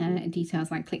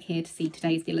 Details like click here to see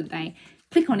today's deal of the day.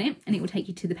 Click on it and it will take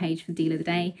you to the page for the deal of the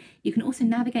day. You can also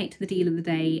navigate to the deal of the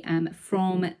day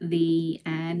from the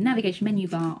navigation menu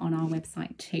bar on our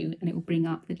website too, and it will bring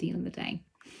up the deal of the day.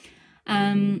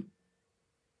 Erin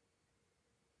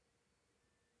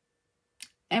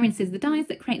says, the dies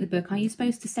that create the book, are you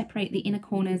supposed to separate the inner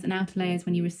corners and outer layers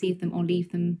when you receive them or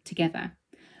leave them together?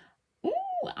 Ooh,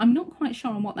 I'm not quite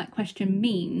sure on what that question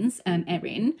means,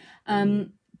 Erin,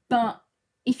 but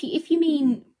if you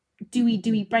mean, do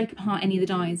we break apart any of the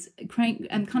dies?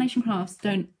 Carnation Crafts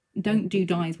don't do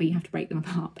dies where you have to break them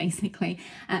apart, basically.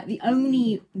 The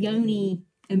only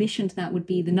omission to that would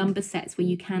be the number sets where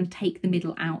you can take the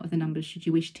middle out of the numbers should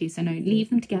you wish to. So no, leave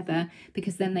them together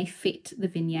because then they fit the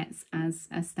vignettes as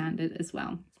standard as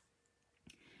well.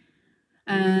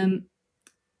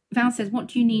 Val says, what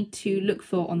do you need to look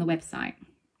for on the website?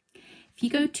 If you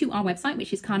go to our website,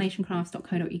 which is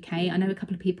carnationcrafts.co.uk, I know a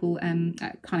couple of people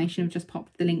at Carnation have just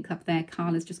popped the link up there.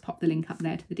 Carla's just popped the link up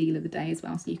there to the deal of the day as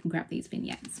well, so you can grab these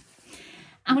vignettes.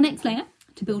 Our next layer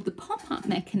to build the pop-up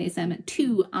mechanism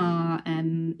to our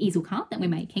easel card that we're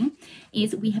making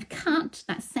is we have cut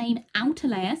that same outer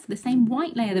layer, so the same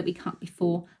white layer that we cut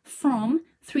before, from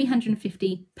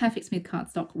 350 perfect smooth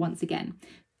cardstock once again.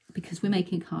 Because we're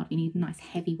making a card, we need a nice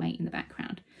heavy weight in the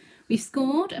background. We've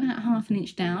scored about 1/2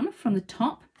 inch down from the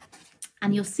top,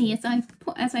 and you'll see as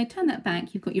I turn that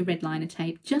back, you've got your red liner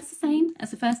tape, just the same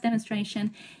as the first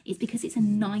demonstration. It's because it's a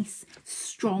nice,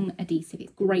 strong adhesive.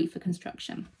 It's great for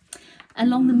construction.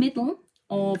 Along the middle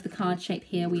of the card shape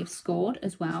here, we have scored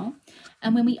as well.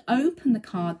 And when we open the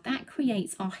card, that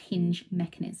creates our hinge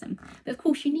mechanism. But of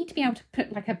course, you need to be able to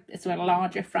put like a sort of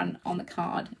larger front on the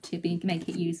card to make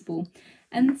it usable.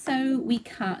 And so we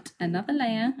cut another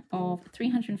layer of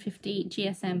 350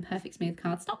 GSM Perfect Smooth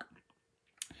cardstock.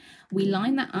 We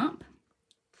line that up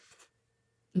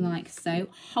like so,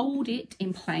 hold it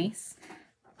in place,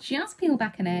 just peel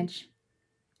back an edge.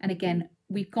 And again,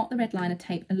 we've got the red liner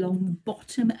tape along the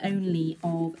bottom only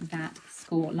of that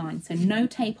score line. So no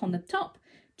tape on the top,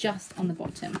 just on the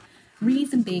bottom.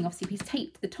 Reason being, obviously, if you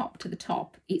tape the top to the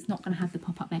top, it's not going to have the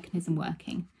pop-up mechanism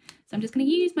working. So I'm just going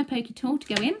to use my pokey tool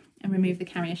to go in and remove the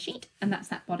carrier sheet, and that's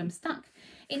that bottom stuck.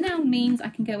 It now means I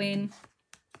can go in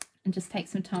and just take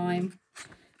some time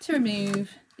to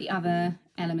remove the other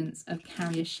elements of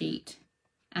carrier sheet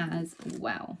as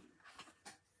well.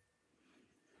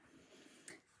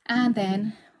 And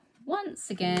then once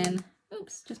again,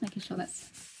 oops, just making sure that's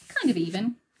kind of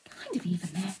even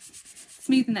there.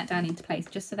 Smoothing that down into place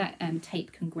just so that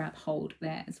tape can grab hold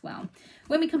there as well.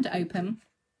 When we come to open,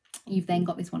 you've then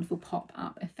got this wonderful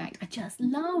pop-up effect. I just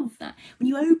love that. When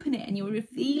you open it and you're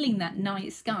revealing that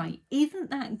night sky, isn't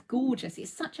that gorgeous?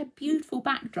 It's such a beautiful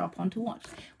backdrop onto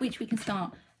which we can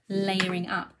start layering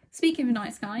up. Speaking of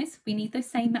night skies, we need those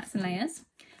same mats and layers,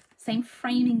 same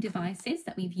framing devices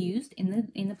that we've used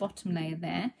in the bottom layer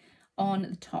there on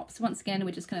the top. So once again,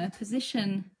 we're just going to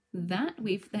position that.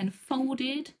 We've then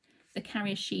folded the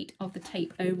carrier sheet of the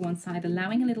tape over one side,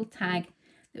 allowing a little tag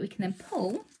that we can then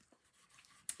pull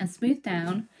and smooth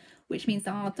down, which means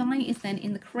that our die is then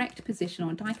in the correct position,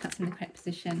 or die cut's in the correct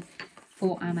position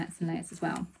for our mats and layers as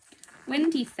well.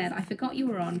 Wendy said, I forgot you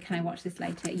were on, can I watch this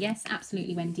later? Yes,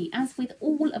 absolutely, Wendy. As with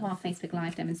all of our Facebook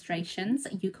Live demonstrations,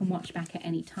 you can watch back at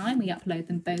any time. We upload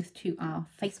them both to our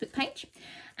Facebook page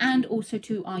and also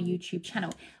to our YouTube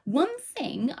channel. One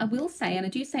thing I will say, and I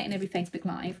do say it in every Facebook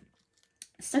Live,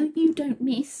 so you don't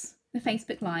miss the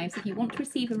Facebook Lives, if you want to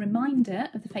receive a reminder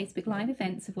of the Facebook Live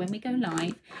events of when we go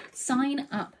live, sign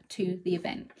up to the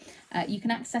event. You can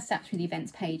access that through the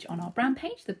events page on our brand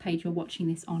page, the page you're watching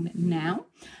this on now.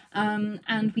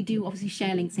 And we do obviously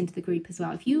share links into the group as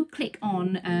well. If you click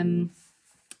on,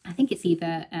 I think it's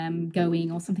either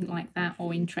going or something like that,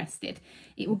 or interested,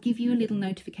 it will give you a little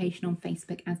notification on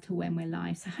Facebook as to when we're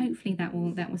live. So hopefully that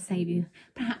will save you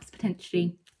perhaps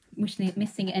potentially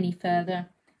missing any further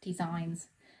designs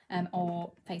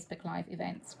or Facebook Live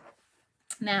events.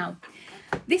 Now,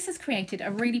 this has created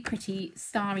a really pretty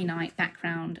starry night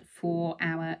background for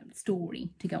our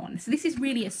story to go on. So this is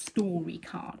really a story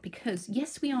card because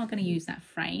yes, we are going to use that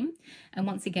frame, and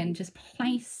once again just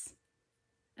place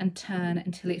and turn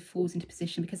until it falls into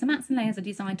position, because the mats and layers are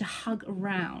designed to hug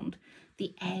around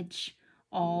the edge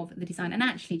of the design. And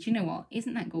actually, do you know what?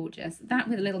 Isn't that gorgeous? That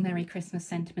with a little Merry Christmas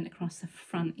sentiment across the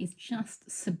front is just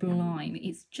sublime.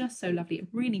 It's just so lovely. It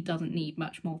really doesn't need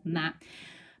much more than that.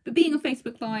 But being on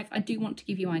Facebook Live, I do want to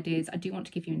give you ideas. I do want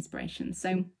to give you inspiration.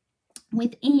 So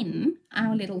within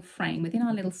our little frame, within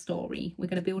our little story, we're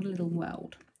going to build a little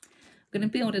world. We're going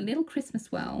to build a little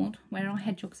Christmas world where our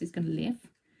hedgehog is going to live.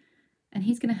 And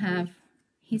he's going to have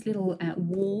his little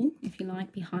wall, if you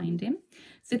like, behind him.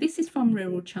 So this is from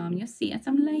Rural Charm. You'll see as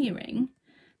I'm layering,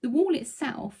 the wall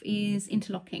itself is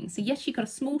interlocking. So yes, you've got a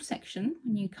small section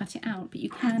when you cut it out, but you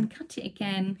can cut it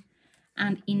again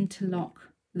and interlock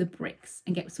the bricks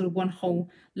and get sort of one whole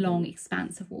long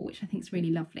expanse of wall, which I think is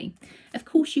really lovely. Of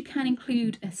course, you can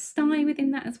include a sty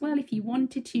within that as well if you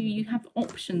wanted to. You have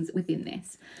options within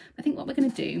this. I think what we're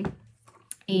going to do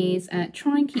is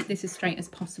try and keep this as straight as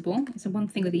possible. So one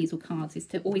thing with easel cards is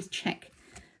to always check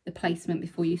the placement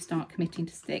before you start committing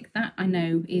to stick. That I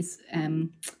know is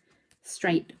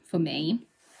straight for me.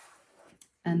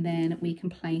 And then we can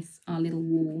place our little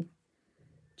wall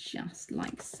just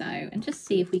like so, and just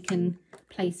see if we can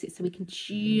place it so we can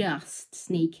just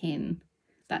sneak in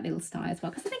that little sty as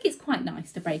well, because I think it's quite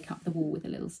nice to break up the wall with a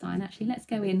little sty. And actually, let's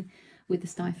go in with the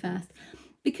sty first,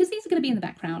 because these are going to be in the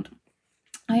background.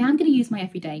 I am going to use my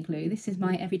everyday glue. This is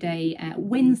my everyday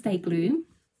Wednesday glue,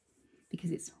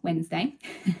 because it's Wednesday.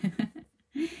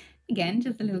 Again,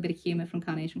 just a little bit of humour from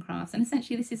Carnation Crafts. And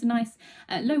essentially this is a nice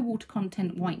low water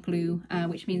content white glue,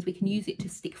 which means we can use it to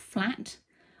stick flat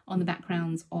on the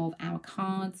backgrounds of our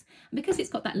cards. And because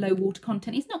it's got that low water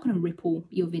content, it's not going to ripple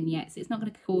your vignettes. It's not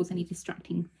going to cause any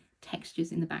distracting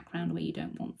textures in the background where you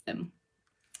don't want them.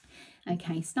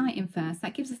 Okay, start in first.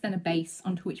 That gives us then a base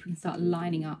onto which we can start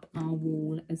lining up our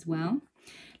wall as well.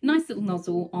 Nice little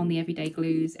nozzle on the everyday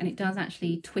glues, and it does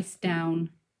actually twist down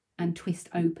and twist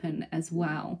open as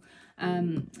well.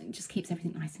 It just keeps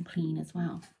everything nice and clean as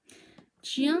well.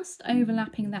 Just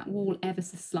overlapping that wall ever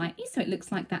so slightly so it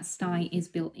looks like that sty is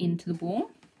built into the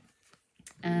wall.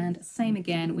 And same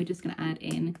again, we're just going to add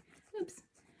in, oops,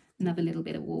 another little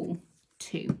bit of wall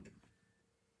too.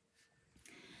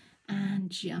 And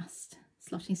just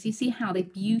slotting. So you see how they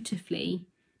beautifully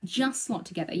just slot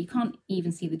together. You can't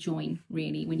even see the join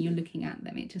really when you're looking at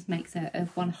them. It just makes a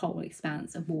one whole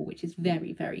expanse of wall, which is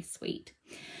very, very sweet.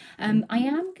 I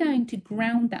am going to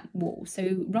ground that wall.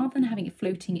 So rather than having it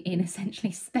floating in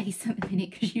essentially space at the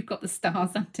minute, because you've got the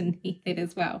stars underneath it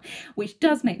as well, which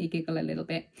does make me giggle a little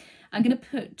bit, I'm going to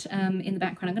put in the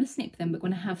background, I'm going to snip them, but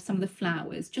going to have some of the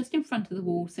flowers just in front of the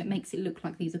wall, so it makes it look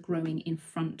like these are growing in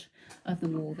front of the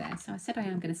wall there. So I said I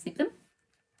am going to snip them.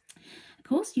 Of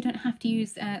course, you don't have to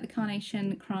use the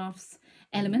Carnation Crafts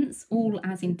elements all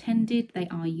as intended. They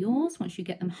are yours once you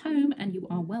get them home, and you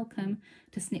are welcome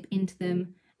to snip into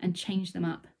them and change them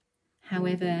up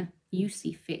however you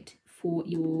see fit for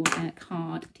your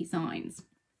card designs.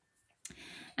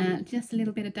 Just a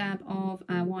little bit of dab of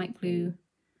white glue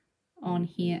on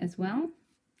here as well.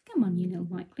 Come on, you little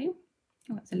white glue.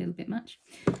 Oh, that's a little bit much.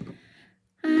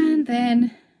 And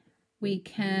then we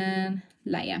can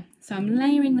layer. So I'm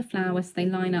layering the flowers so they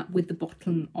line up with the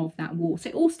bottom of that wall. So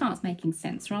it all starts making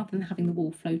sense. Rather than having the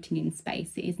wall floating in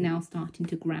space, it is now starting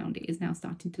to ground. It is now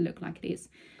starting to look like it is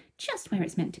just where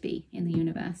it's meant to be in the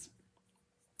universe.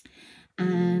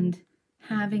 And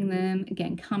having them,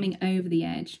 again, coming over the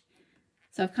edge.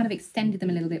 So I've kind of extended them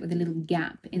a little bit with a little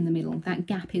gap in the middle. That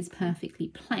gap is perfectly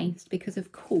placed because,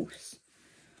 of course,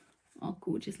 our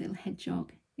gorgeous little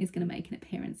hedgehog is going to make an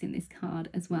appearance in this card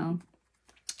as well.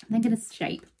 I'm then going to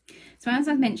shape. So as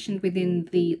I mentioned within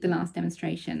the last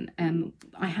demonstration,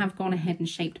 I have gone ahead and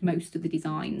shaped most of the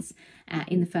designs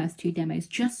in the first two demos,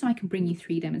 just so I can bring you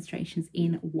 3 demonstrations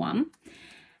in one.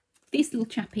 This little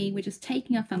chappy, we're just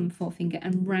taking our thumb and forefinger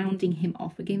and rounding him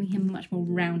off. We're giving him a much more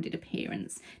rounded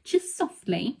appearance, just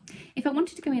softly. If I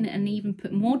wanted to go in and even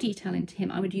put more detail into him,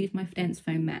 I would use my Vignettes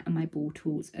foam mat and my ball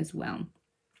tools as well.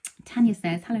 Tanya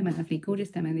says, hello, my lovely,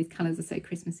 gorgeous demo. These colours are so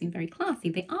Christmassy and very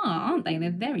classy. They are, aren't they? They're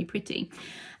very pretty.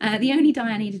 The only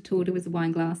dye I needed to order was a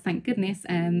wine glass, thank goodness.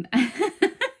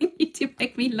 You do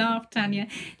make me laugh, Tanya.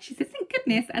 She says, thank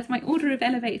goodness, as my order of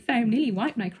Elevate foam nearly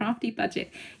wiped my crafty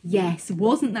budget. Yes,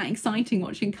 wasn't that exciting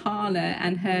watching Carla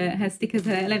and her stickers,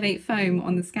 her Elevate foam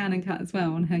on the scan and cut as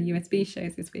well on her USB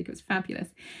shows this week. It was fabulous.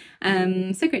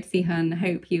 So great to see her, and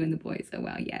hope you and the boys are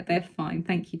well. Yeah, they're fine.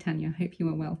 Thank you, Tanya. Hope you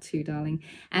are well too, darling.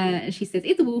 She says,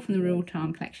 is the wall from the Real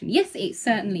Charm collection? Yes, it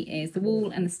certainly is. The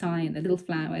wall and the sign, the little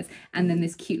flowers, and then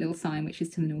this cute little sign which is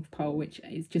to the North Pole, which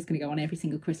is just going to go on every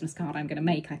single Christmas card I'm going to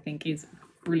make. I think is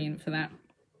brilliant for that.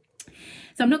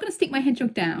 So I'm not going to stick my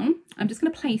hedgehog down. I'm just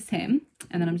going to place him,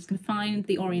 and then I'm just going to find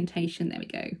the orientation, there we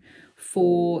go,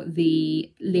 for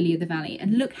the Lily of the Valley.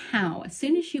 And look how, as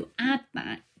soon as you add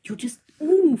that, you're just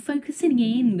focusing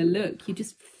in the look. You're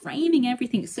just framing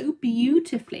everything so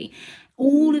beautifully.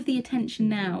 All of the attention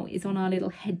now is on our little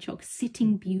hedgehog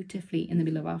sitting beautifully in the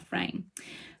middle of our frame.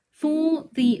 For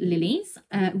the lilies,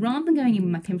 rather than going in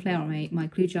with my pin flare or my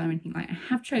glue gel or anything like that, I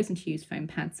have chosen to use foam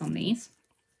pads on these.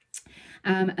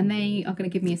 And they are going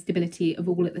to give me a stability of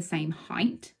all at the same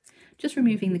height. Just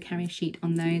removing the carrier sheet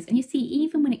on those. And you see,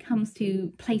 even when it comes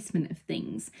to placement of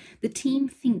things, the team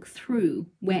think through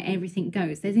where everything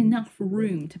goes. There's enough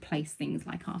room to place things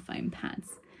like our foam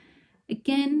pads.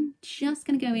 Again, just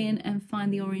going to go in and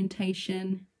find the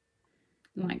orientation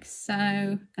like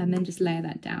so, and then just layer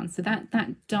that down. So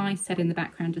that die set in the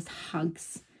background just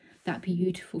hugs that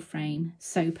beautiful frame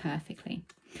so perfectly.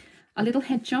 Our little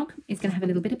hedgehog is going to have a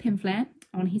little bit of pin flare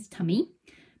on his tummy,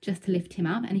 just to lift him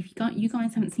up. And if you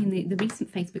guys haven't seen the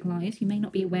recent Facebook Lives, you may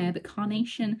not be aware, but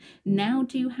Carnation now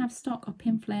do have stock of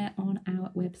pin flare on our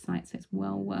website. So it's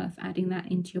well worth adding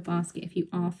that into your basket if you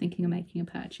are thinking of making a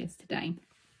purchase today.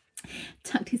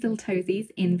 Tucked his little toesies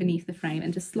in beneath the frame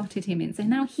and just slotted him in. So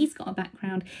now he's got a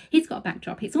background, he's got a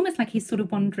backdrop. It's almost like he's sort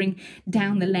of wandering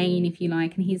down the lane, if you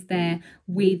like, and he's there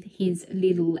with his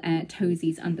little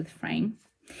toesies under the frame.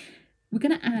 We're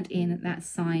going to add in that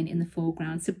sign in the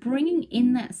foreground. So bringing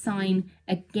in that sign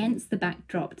against the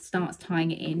backdrop starts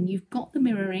tying it in. You've got the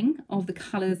mirroring of the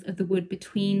colours of the wood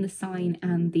between the sign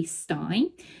and the sty.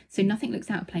 So nothing looks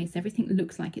out of place. Everything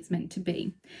looks like it's meant to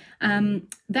be.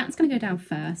 That's going to go down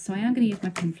first. So I am going to use my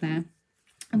pin flare.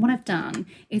 And what I've done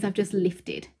is I've just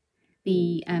lifted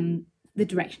the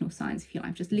directional signs, if you like.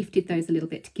 I've just lifted those a little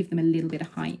bit to give them a little bit of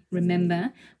height.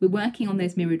 Remember, we're working on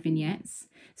those mirrored vignettes,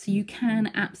 so you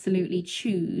can absolutely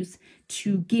choose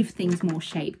to give things more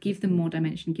shape, give them more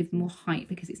dimension, give them more height,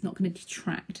 because it's not going to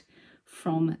detract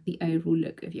from the overall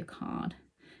look of your card.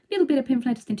 A little bit of pin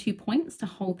flare just in 2 points to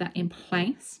hold that in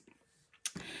place.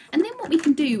 And then what we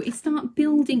can do is start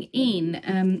building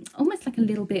in almost like a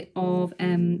little bit of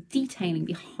detailing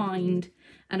behind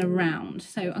and around.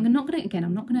 So I'm not going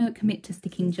to commit to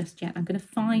sticking just yet. I'm going to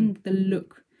find the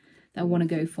look that I want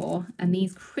to go for, and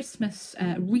these Christmas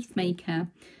wreath maker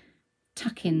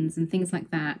tuck-ins and things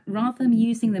like that, rather than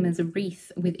using them as a wreath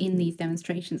within these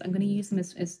demonstrations, I'm going to use them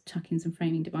as tuck-ins and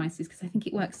framing devices, because I think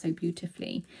it works so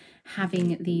beautifully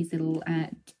having these little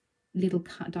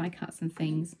die cuts and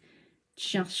things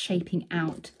just shaping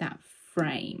out that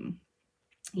frame.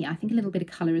 Yeah, I think a little bit of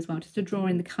colour as well, just to draw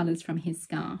in the colours from his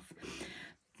scarf.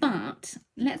 But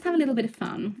let's have a little bit of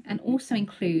fun and also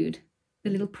include the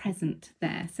little present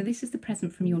there. So this is the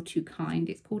present from You're Too Kind.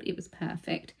 It's called It Was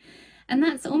Perfect. And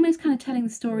that's almost kind of telling the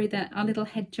story that our little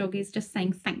hedgehog is just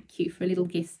saying thank you for a little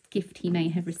gift he may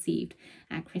have received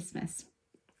at Christmas.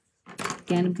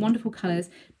 Again, wonderful colours,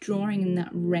 drawing in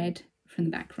that red from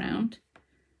the background.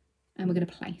 And we're going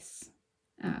to place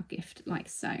our gift like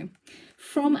so.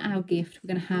 From our gift,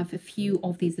 we're going to have a few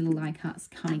of these little die cuts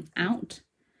coming out.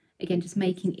 Again, just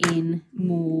making in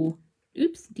more,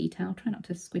 detail. Try not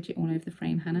to squidge it all over the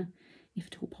frame, Hannah, if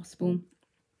at all possible.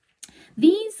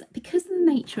 These, because of the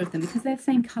nature of them, because they're the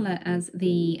same colour as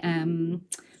the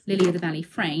Lily of the Valley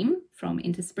frame from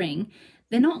Into Spring,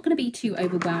 they're not going to be too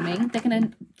overwhelming. They're going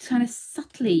to kind of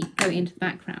subtly go into the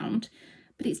background,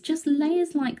 but it's just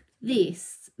layers like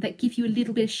this that give you a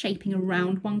little bit of shaping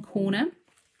around one corner.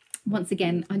 Once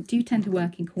again, I do tend to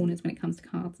work in corners when it comes to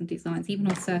cards and designs, even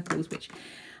on circles, which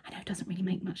I know doesn't really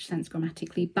make much sense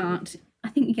grammatically, but I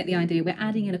think you get the idea. We're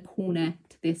adding in a corner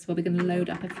to this where we're going to load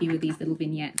up a few of these little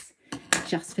vignettes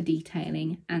just for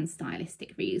detailing and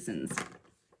stylistic reasons.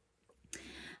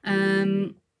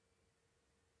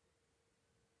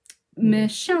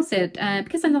 Michelle said,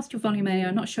 because I lost your volume earlier,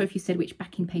 I'm not sure if you said which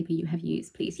backing paper you have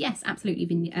used, please. Yes,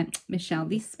 absolutely, Michelle.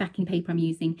 This backing paper I'm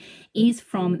using is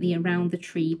from the Around the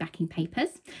Tree backing papers.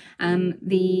 Both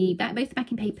the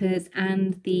backing papers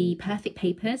and the Perfect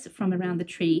papers from Around the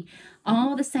Tree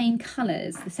are the same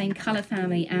colours, the same colour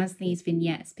family as these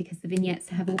vignettes, because the vignettes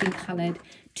have all been coloured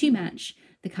to match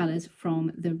the colours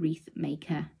from the Wreath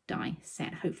Maker die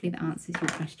set. Hopefully that answers your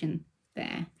question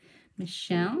there,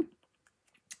 Michelle.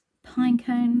 pine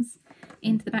cones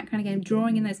into the background again,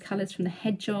 drawing in those colours from the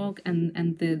hedgehog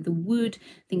and the wood,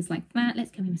 things like that.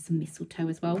 Let's go in with some mistletoe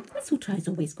as well. Mistletoe is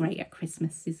always great at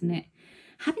Christmas, isn't it?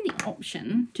 Having the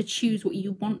option to choose what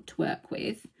you want to work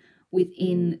with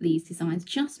within these designs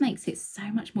just makes it so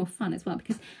much more fun as well,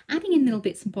 because adding in little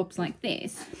bits and bobs like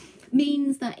this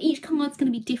means that each card's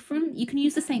going to be different. You can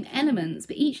use the same elements,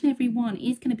 but each and every one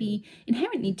is going to be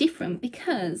inherently different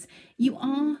because you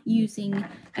are using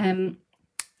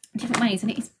different ways,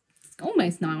 and it's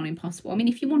almost nigh on impossible. I mean,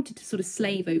 if you wanted to sort of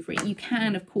slave over it, you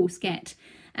can of course get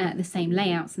the same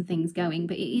layouts and things going,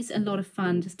 but it is a lot of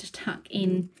fun just to tuck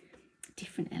in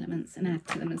different elements and add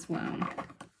to them as well.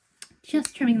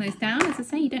 Just trimming those down. As I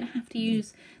say, you don't have to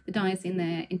use the dies in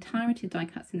their entirety, the die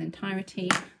cuts in their entirety.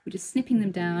 We're just snipping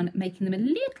them down, making them a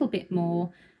little bit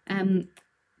more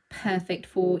perfect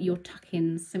for your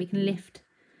tuck-ins. So we can lift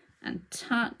and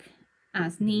tuck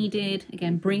as needed.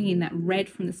 Again, bringing in that red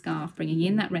from the scarf, bringing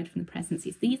in that red from the presents.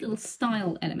 It's these little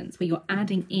style elements where you're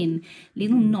adding in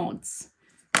little nods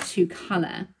to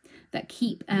colour that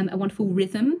keep a wonderful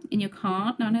rhythm in your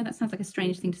card. Now, I know that sounds like a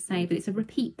strange thing to say, but it's a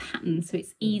repeat pattern, so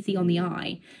it's easy on the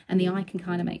eye, and the eye can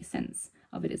kind of make sense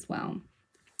of it as well.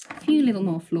 A few little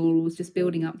more florals, just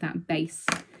building up that base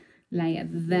layer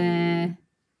there,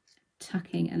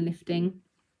 tucking and lifting.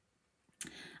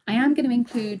 I am going to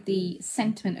include the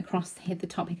sentiment across the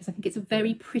top because I think it's a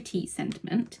very pretty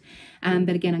sentiment.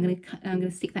 But again, I'm going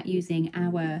to stick that using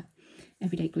our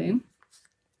everyday glue.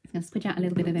 I'm going to squidge out a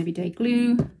little bit of everyday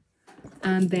glue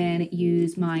and then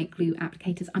use my glue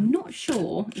applicators. I'm not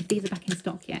sure if these are back in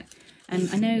stock yet.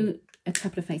 I know a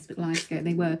couple of Facebook Lives ago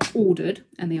they were ordered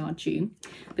and they are due.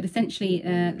 But essentially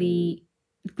the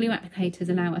glue applicators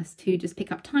allow us to just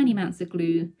pick up tiny amounts of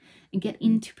glue and get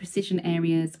into precision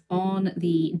areas on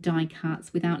the die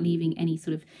cuts without leaving any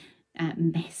sort of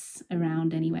mess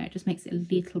around anywhere. It just makes it a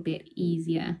little bit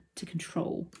easier to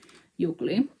control your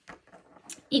glue.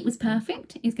 It was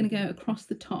perfect. It's going to go across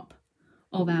the top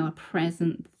of our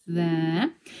present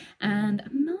there, and I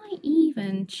might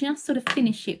even just sort of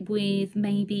finish it with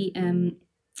maybe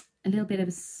a little bit of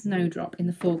a snowdrop in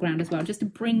the foreground as well, just to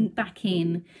bring back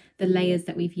in the layers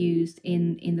that we've used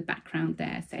in the background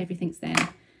there, so everything's then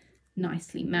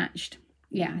nicely matched.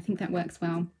 Yeah, I think that works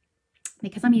well.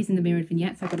 Because I'm using the mirrored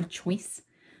vignettes, I've got a choice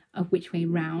of which way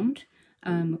round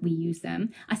we use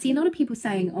them. I see a lot of people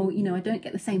saying, oh, you know, I don't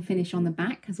get the same finish on the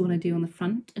back as what I do on the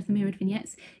front of the mirrored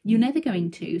vignettes. You're never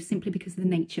going to, simply because of the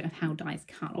nature of how dies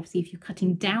cut. Obviously, if you're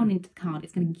cutting down into the card,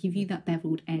 it's going to give you that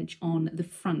beveled edge on the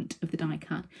front of the die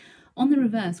cut. On the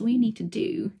reverse, all you need to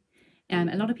do,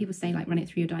 a lot of people say, like, run it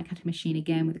through your die cutting machine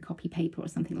again with a copy paper or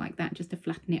something like that, just to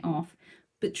flatten it off.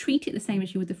 But treat it the same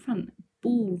as you would the front.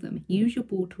 Ball them, use your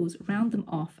ball tools, round them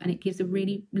off, and it gives a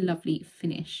really lovely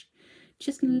finish.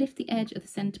 Just lift the edge of the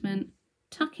sentiment,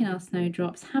 tuck in our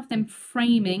snowdrops, have them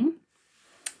framing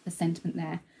the sentiment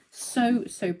there. So,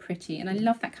 so pretty. And I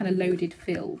love that kind of loaded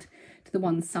filled to the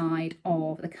one side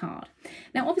of the card.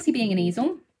 Now, obviously being an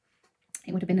easel,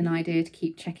 it would have been an idea to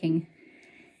keep checking,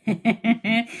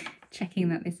 checking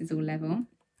that this is all level.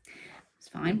 It's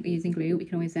fine, we're using glue. We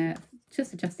can always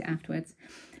just adjust it afterwards.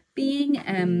 Being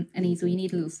an easel, you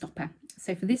need a little stopper.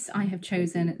 So for this, I have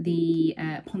chosen the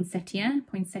poinsettia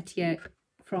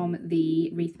from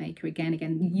the Wreath Maker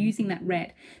again, using that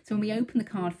red. So when we open the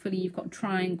card fully, you've got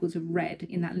triangles of red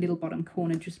in that little bottom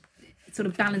corner, just sort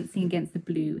of balancing against the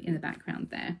blue in the background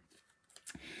there.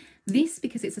 This,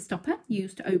 because it's a stopper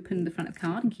used to open the front of the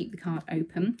card and keep the card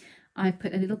open, I've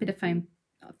put a little bit of foam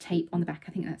tape on the back.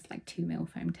 I think that's like 2mm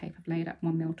foam tape. I've laid up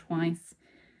 1mm twice.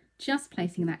 Just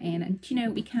placing that in, and you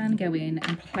know, we can go in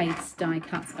and place die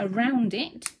cuts around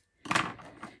it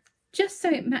just so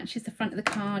it matches the front of the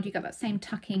card. You got that same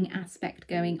tucking aspect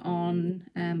going on,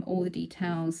 all the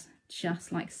details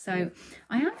just like so.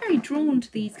 I am very drawn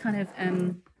to these kind of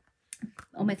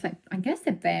almost like, I guess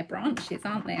they're bare branches,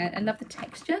 aren't they? I love the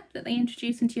texture that they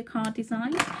introduce into your card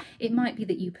design. It might be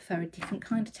that you prefer a different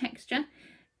kind of texture.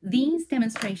 These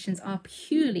demonstrations are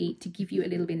purely to give you a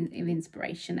little bit of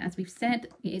inspiration. As we've said,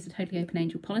 it is a totally open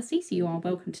angel policy, so you are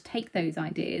welcome to take those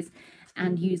ideas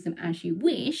and use them as you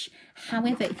wish.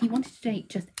 However, if you wanted to take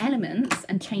just elements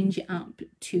and change it up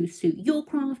to suit your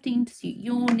crafting, to suit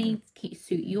your needs, to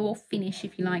suit your finish,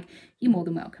 if you like, you're more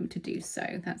than welcome to do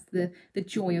so. That's the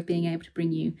joy of being able to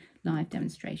bring you live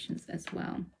demonstrations as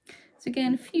well. So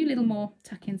again, a few little more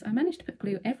tuck-ins. I managed to put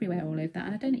glue everywhere all over that,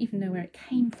 and I don't even know where it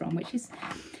came from, which is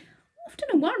often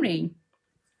a worry.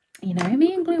 You know,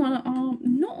 me and glue are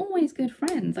not always good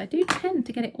friends. I do tend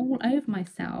to get it all over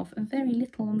myself and very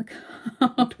little on the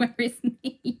card where it's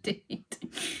needed.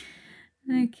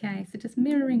 Okay, so just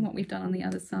mirroring what we've done on the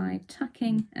other side,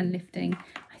 tucking and lifting.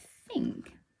 I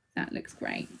think that looks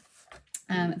great.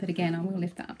 But again, I will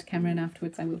lift that up to camera, and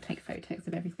afterwards I will take photos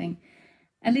of everything.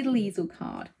 A little easel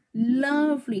card.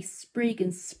 Lovely sprig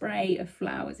and spray of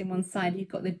flowers in one side. You've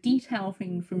got the detail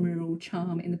thing from Rural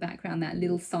Charm in the background, that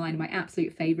little sign, my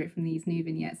absolute favourite from these new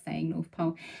vignettes saying North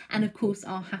Pole. And of course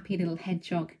our happy little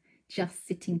hedgehog just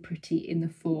sitting pretty in the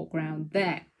foreground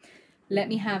there. Let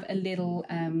me have a little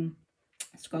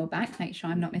scroll back, make sure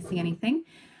I'm not missing anything.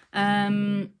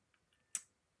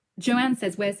 Joanne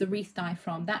says, where's the wreath die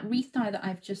from? That wreath die that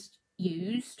I've just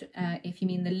used, if you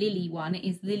mean the lily one,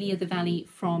 is Lily of the Valley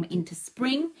from Into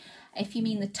Spring. If you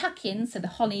mean the tuck-in, so the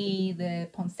holly, the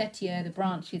poinsettia, the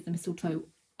branches, the mistletoe,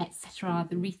 etc.,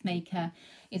 the wreath maker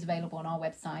is available on our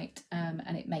website,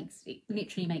 and it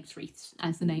literally makes wreaths,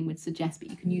 as the name would suggest,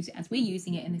 but you can use it as we're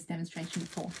using it in this demonstration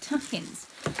for tuck-ins.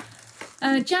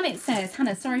 Janet says,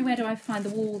 Hannah, sorry, where do I find the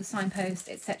wall, the signpost,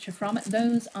 etc. from?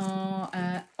 Those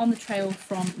are on the trail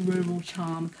from Rural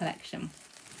Charm collection.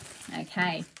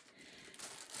 Okay.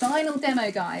 Final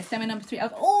demo, guys. Demo number 3.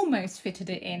 I've almost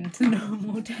fitted it into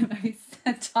normal demos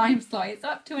time slot. It's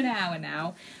up to an hour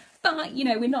now. But, you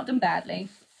know, we're not done badly.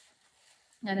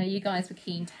 I know you guys were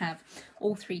keen to have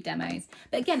all 3 demos.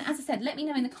 But again, as I said, let me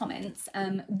know in the comments,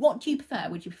 what do you prefer?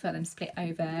 Would you prefer them split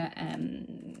over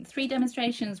 3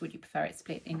 demonstrations? Would you prefer it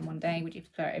split in one day? Would you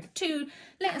prefer it over 2?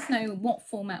 Let us know what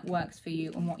format works for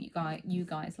you and what you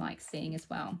guys like seeing as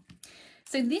well.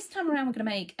 So this time around, we're going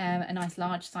to make a nice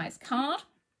large size card.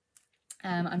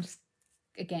 I'm just,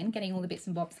 again, getting all the bits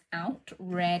and bobs out,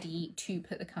 ready to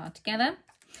put the card together.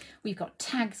 We've got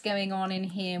tags going on in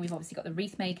here. We've obviously got the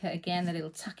wreath maker, again, the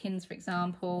little tuck-ins, for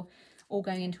example, all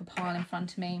going into a pile in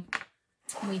front of me.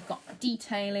 We've got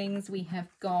detailings. We have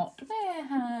got, where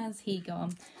has he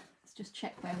gone? Let's just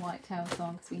check where Whitetail's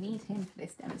gone, because we need him for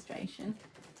this demonstration.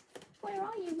 Where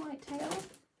are you, Whitetail?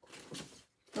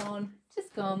 Gone,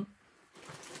 just gone.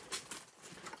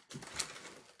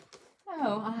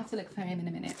 Oh, I'll have to look for him in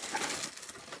a minute.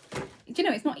 Do you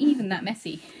know, it's not even that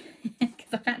messy,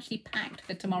 because I've actually packed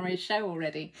for tomorrow's show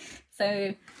already. So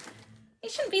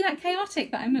it shouldn't be that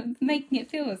chaotic, but I'm making it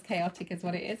feel as chaotic as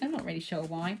what it is. I'm not really sure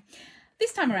why.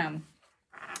 This time around,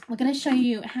 we're going to show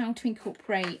you how to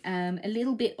incorporate a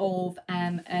little bit of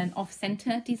an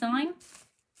off-center design.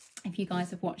 If you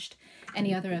guys have watched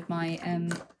any other of my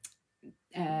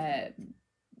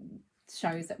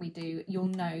shows that we do, you'll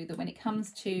know that when it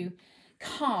comes to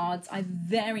cards, I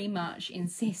very much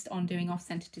insist on doing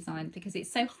off-center design, because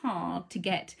it's so hard to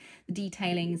get the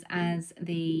detailings as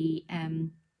the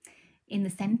in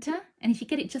the center, and if you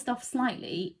get it just off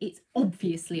slightly, it's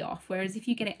obviously off, whereas if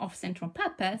you get it off center on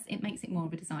purpose, it makes it more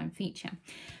of a design feature.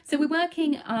 So we're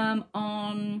working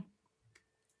on,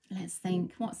 let's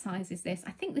think, what size is this?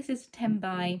 I think this is 10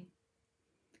 by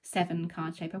 7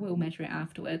 card shape. I will measure it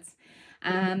afterwards.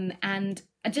 And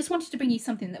I just wanted to bring you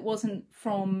something that wasn't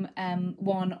from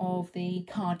one of the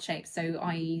card shapes, so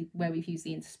i.e. where we've used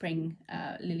the Into Spring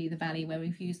Lily of the Valley, where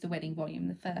we've used the wedding volume,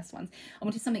 the first ones. I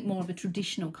wanted something more of a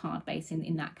traditional card base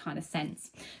in that kind of sense.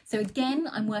 So again,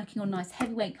 I'm working on nice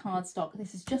heavyweight cardstock.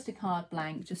 This is just a card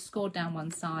blank, just scored down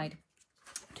one side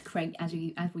to create, as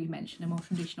we mentioned, a more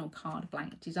traditional card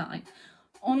blank design.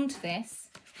 Onto this,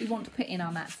 we want to put in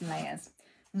our mats and layers.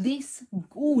 This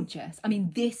gorgeous, I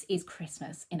mean, this is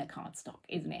Christmas in a cardstock,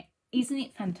 isn't it? Isn't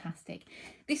it fantastic?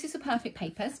 This is the perfect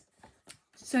papers.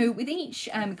 So with each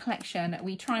collection,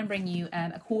 we try and bring you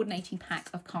a coordinating pack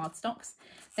of cardstocks.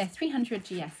 They're 300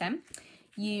 GSM.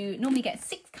 You normally get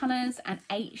 6 colours and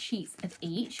 8 sheets of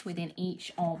each within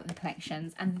each of the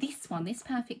collections. And this one, this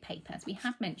perfect paper, as we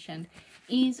have mentioned,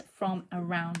 is from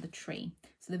Around the Tree.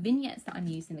 So the vignettes that I'm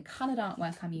using, the coloured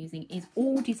artwork I'm using, is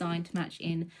all designed to match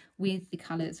in with the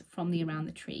colours from the Around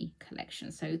the Tree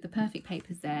collection. So the perfect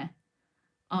papers there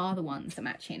are the ones that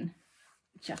match in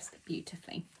just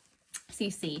beautifully. So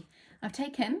you see, I've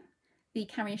taken the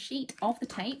carrier sheet of the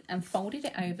tape and folded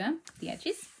it over the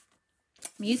edges.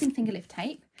 I'm using finger lift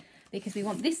tape because we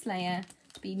want this layer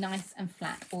to be nice and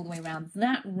flat all the way around.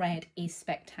 That red is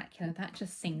spectacular. That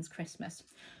just sings Christmas.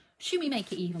 Should we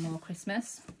make it even more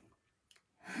Christmas?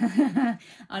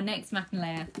 Our next matten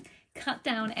layer, cut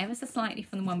down ever so slightly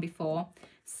from the one before.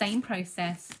 Same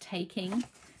process, taking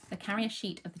the carrier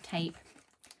sheet of the tape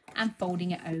and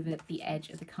folding it over the edge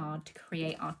of the card to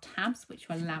create our tabs, which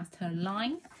will allow us to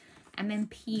align and then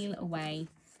peel away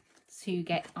to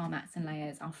get our mats and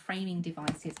layers, our framing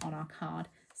devices on our card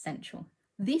central.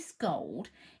 This gold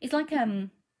is like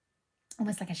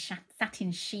almost like a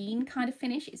satin sheen kind of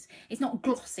finish. It's not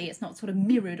glossy, it's not sort of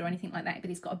mirrored or anything like that,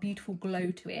 but it's got a beautiful glow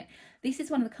to it. This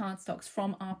is one of the cardstocks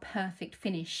from our Perfect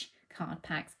Finish card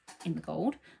packs in the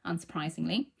gold,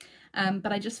 unsurprisingly.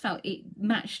 But I just felt it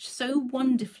matched so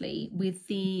wonderfully with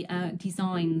the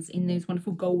designs in those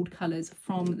wonderful gold colours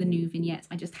from the new vignettes.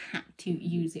 I just had to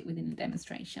use it within the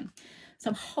demonstration. So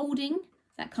I'm holding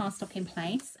that cardstock in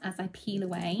place as I peel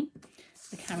away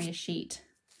the carrier sheet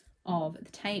of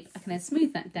the tape. I can then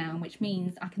smooth that down, which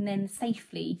means I can then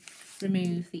safely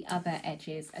remove the other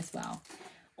edges as well.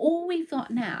 All we've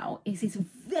got now is this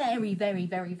very, very,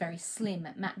 very, very slim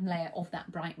matte layer of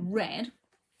that bright red,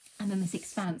 and then this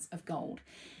expanse of gold.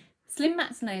 Slim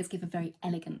matte layers give a very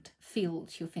elegant feel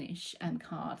to your finish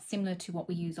card, similar to what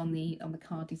we use on the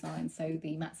card design. So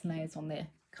the matte layers on the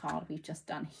card we've just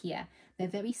done here, they're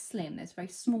very slim. There's a very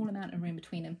small amount of room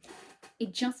between them.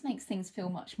 It just makes things feel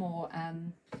much more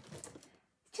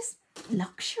just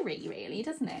luxury, really,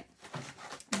 doesn't it?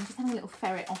 I'm just having a little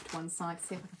ferret off to one side to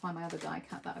see if I can find my other die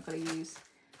cut that I've got to use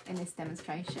in this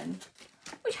demonstration,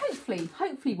 which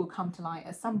hopefully will come to light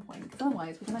at some point, because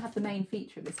otherwise we're going to have the main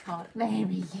feature of this card. There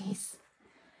he is.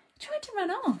 He tried to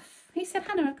run off. He said,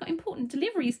 Hannah, I've got important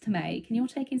deliveries to make and you're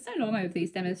taking so long over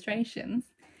these demonstrations.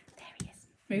 There he is.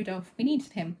 Rudolph, we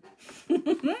needed him.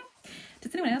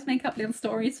 Does anyone else make up little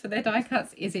stories for their die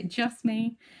cuts? Is it just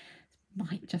me?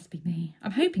 Might just be me.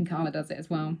 I'm hoping Carla does it as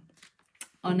well.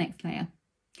 Our next layer.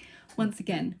 Once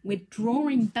again, we're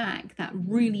drawing back that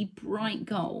really bright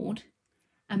gold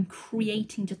and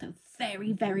creating just a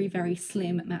very, very, very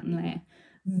slim matte layer.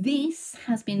 This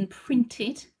has been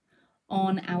printed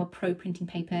on our Pro printing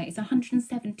paper. It's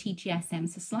 170 GSM,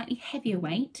 so slightly heavier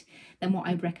weight than what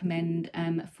I'd recommend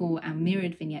for our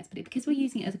mirrored vignettes, but because we're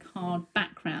using it as a card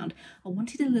background, I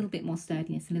wanted a little bit more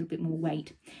sturdiness, a little bit more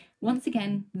weight. Once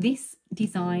again, this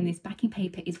design, this backing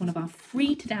paper is one of our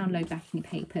free to download backing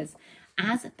papers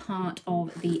as part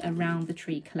of the Around the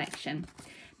Tree collection.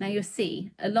 Now you'll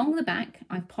see along the back,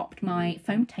 I've popped my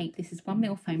foam tape. This is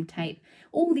 1mm foam tape.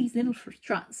 All these little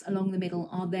struts along the middle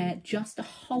are there just to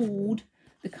hold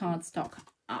the cardstock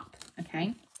up,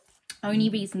 okay? Only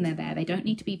reason they're there. They don't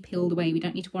need to be peeled away. We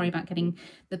don't need to worry about getting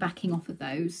the backing off of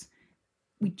those.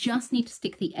 We just need to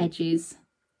stick the edges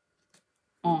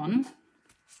on,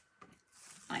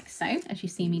 like so, as you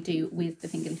see me do with the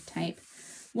finger lift tape.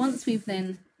 Once we've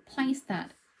then placed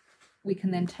that, we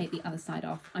can then take the other side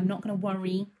off. I'm not going to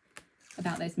worry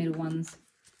about those middle ones.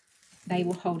 They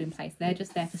will hold in place. They're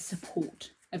just there for support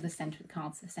of the centre of the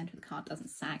card, so the centre of the card doesn't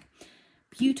sag.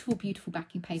 Beautiful, beautiful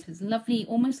backing papers. Lovely,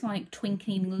 almost like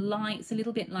twinkling lights, a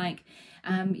little bit like,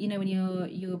 you know, when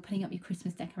you're putting up your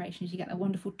Christmas decorations, you get that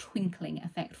wonderful twinkling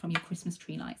effect from your Christmas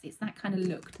tree lights. It's that kind of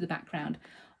look to the background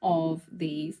of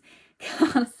these.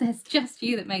 Carl says, just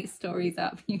you that makes stories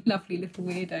up, you lovely little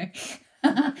weirdo.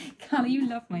 Carla, you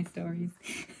love my stories.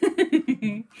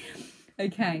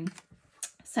 Okay,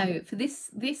 so for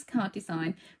this card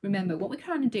design, remember what we're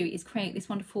trying to do is create this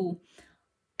wonderful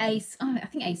I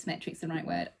think asymmetric is the right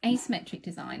word, asymmetric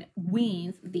design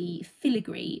with the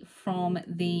filigree from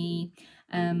the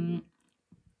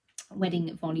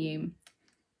wedding volume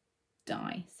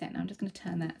die set. Now I'm just going to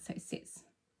turn that so it sits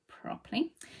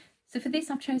properly. So for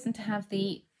this I've chosen to have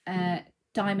the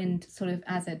diamond sort of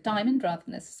as a diamond rather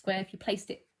than as a square. If you placed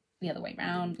it the other way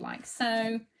around like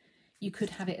so, you could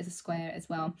have it as a square as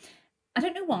well. I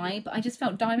don't know why, but I just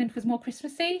felt diamond was more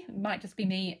Christmassy. It might just be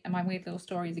me and my weird little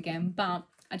stories again, but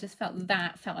I just felt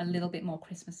that felt a little bit more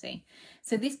Christmassy.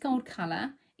 So this gold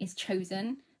colour is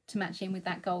chosen to match in with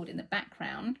that gold in the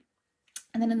background.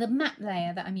 And then in the matte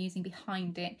layer that I'm using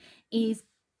behind it is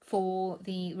for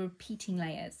the repeating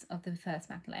layers of the first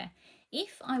matte layer.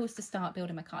 If I was to start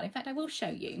building my card, in fact, I will show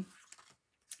you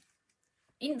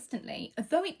instantly,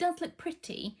 although it does look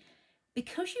pretty,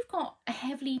 because you've got a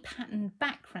heavily patterned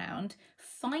background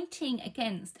fighting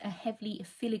against a heavily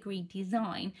filigree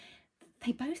design,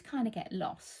 they both kind of get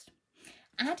lost.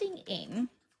 Adding in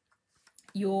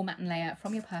your matte layer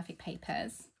from your perfect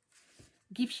papers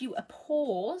gives you a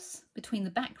pause between the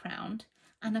background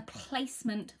and a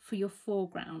placement for your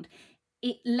foreground.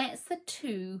 It lets the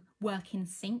two work in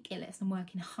sync, it lets them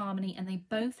work in harmony, and they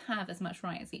both have as much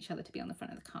right as each other to be on the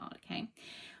front of the card, okay?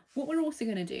 What we're also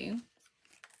going to do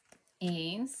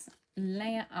is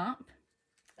layer up,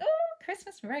 oh,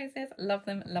 Christmas roses, love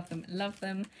them, love them, love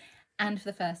them. And for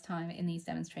the first time in these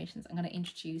demonstrations, I'm going to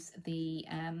introduce the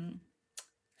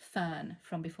fern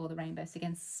from Before the Rainbow. So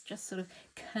again, just sort of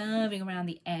curving around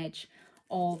the edge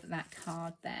of that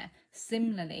card there.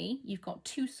 Similarly, you've got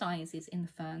two sizes in the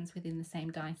ferns within the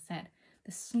same die set.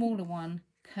 The smaller one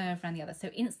curved around the other. So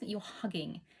instantly you're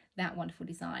hugging that wonderful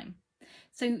design.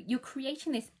 So you're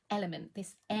creating this element,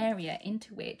 this area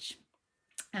into which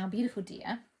our beautiful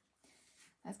deer,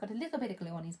 has got a little bit of glue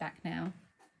on his back now,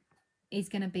 is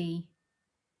going to be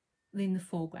in the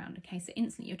foreground. Okay, so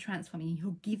instantly you're transforming,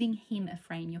 you're giving him a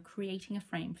frame, you're creating a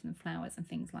frame from the flowers and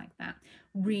things like that.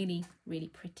 Really, really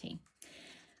pretty.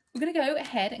 We're going to go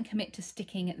ahead and commit to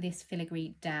sticking this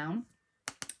filigree down.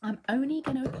 I'm only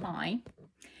going to apply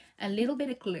a little bit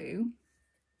of glue.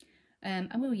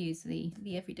 I will use the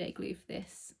everyday glue for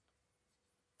this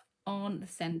on the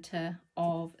center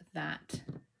of that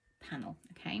panel.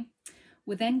 Okay,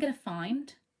 we're then going to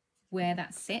find where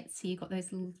that sits. So you've got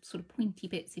those little sort of pointy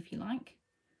bits, if you like,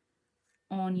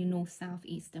 on your north, south,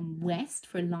 east and west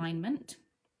for alignment.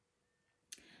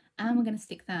 And we're going to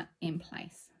stick that in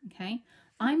place. Okay,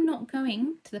 I'm not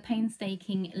going to the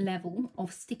painstaking level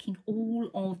of sticking all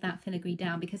of that filigree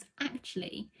down, because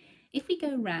actually if we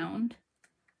go round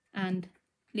and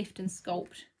lift and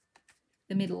sculpt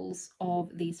the middles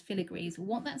of these filigrees,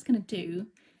 what that's going to do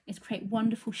is create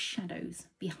wonderful shadows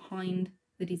behind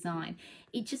the design.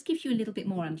 It just gives you a little bit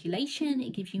more undulation,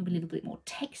 it gives you a little bit more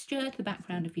texture to the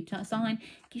background of your design,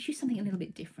 it gives you something a little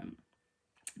bit different.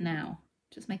 Now,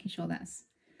 just making sure that's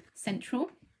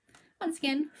central. Once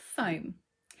again, foam.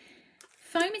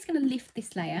 Foam is going to lift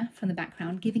this layer from the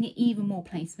background, giving it even more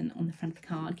placement on the front of the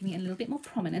card, giving it a little bit more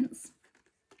prominence.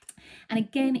 And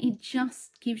again, it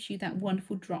just gives you that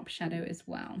wonderful drop shadow as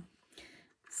well.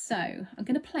 So I'm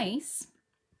going to place,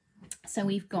 so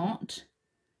we've got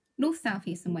north, south,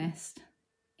 east and west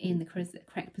in the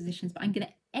correct positions, but I'm going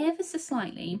to ever so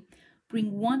slightly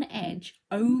bring one edge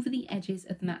over the edges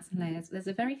of the mats and layers. There's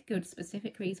a very good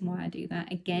specific reason why I do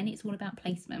that. Again, it's all about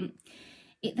placement.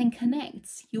 It then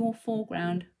connects your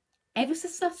foreground ever so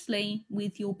subtly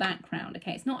with your background.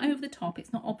 Okay, it's not over the top,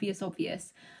 it's not obvious,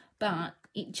 but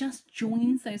it just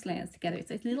joins those layers together. It's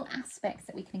those little aspects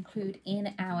that we can include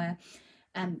in our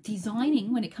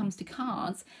designing when it comes to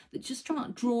cards that just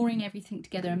start drawing everything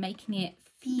together and making it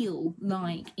feel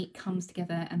like it comes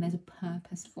together and there's a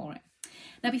purpose for it.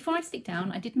 Now, before I stick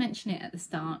down, I did mention it at the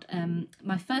start,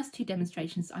 my first two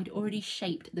demonstrations I'd already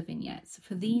shaped the vignettes.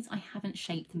 For these I haven't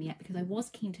shaped them yet because I was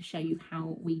keen to show you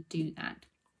how we do that.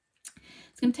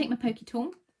 So I'm going to take my pokey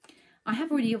tool. I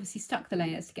have already obviously stuck the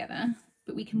layers together,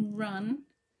 but we can run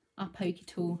our pokey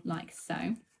tool like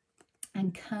so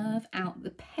and curve out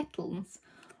the petals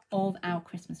of our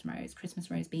Christmas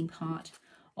rose being part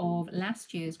of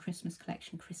last year's Christmas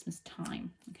collection, Christmas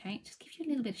Time. Okay, it just gives you a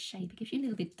little bit of shape, it gives you a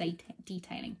little bit of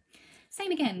detailing.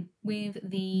 Same again with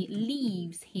the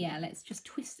leaves here. Let's just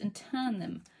twist and turn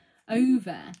them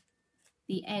over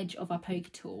the edge of our pokey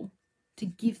tool to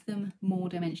give them more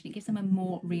dimension. It gives them a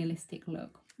more realistic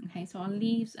look. Okay, so our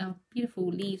leaves, our beautiful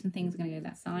leaves and things are going to go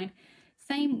that side.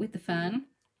 Same with the fern.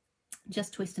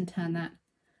 Just twist and turn that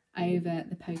over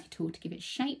the pokey tool to give it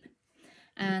shape.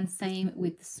 And same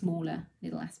with the smaller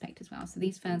little aspect as well. So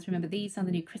these ferns, remember, these are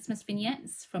the new Christmas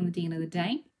vignettes from the Deal of the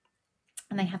Day.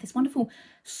 And they have this wonderful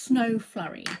snow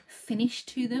flurry finish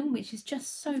to them, which is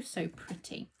just so, so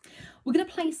pretty. We're going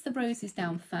to place the roses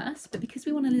down first, but because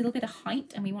we want a little bit of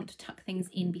height and we want to tuck things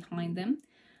in behind them,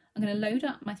 I'm going to load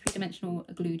up my three-dimensional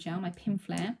glue gel, my pin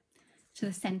flare, to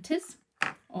the centres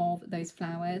of those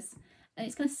flowers. And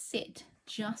it's going to sit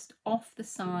just off the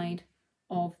side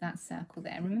of that circle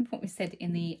there. Remember what we said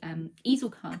in the easel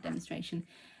card demonstration.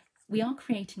 We are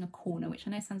creating a corner, which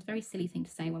I know sounds a very silly thing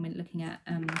to say when we're looking at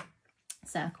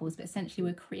circles, but essentially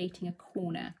we're creating a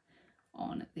corner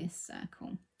on this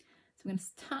circle. So we're going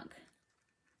to tuck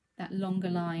that longer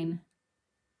line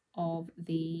of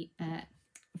the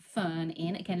fern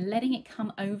in, again letting it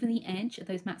come over the edge of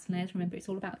those mats and layers. Remember, it's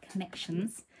all about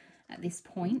connections at this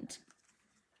point.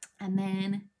 And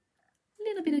then a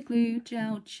little bit of glue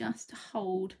gel just to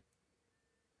hold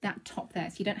that top there,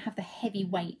 so you don't have the heavy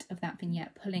weight of that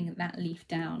vignette pulling that leaf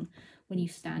down when you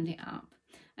stand it up.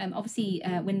 Obviously,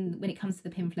 when it comes to the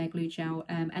pin flare glue gel,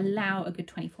 allow a good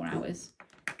 24 hours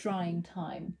drying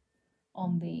time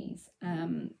on these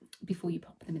before you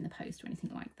pop them in the post or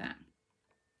anything like that.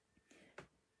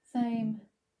 Same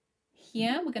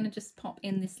here, we're going to just pop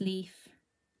in this leaf,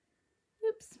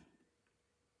 oops,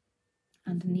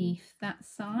 underneath that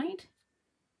side.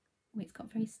 Oh, it's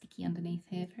got very sticky underneath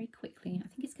here very quickly. I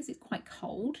think it's because it's quite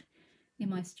cold in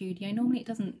my studio. Normally it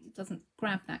doesn't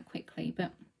grab that quickly,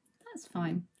 but that's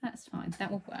fine, that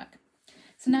will work.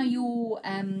 So now you're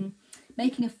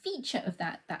making a feature of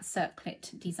that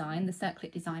circlet design, the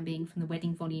circlet design being from the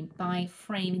wedding volume, by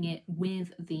framing it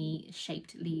with the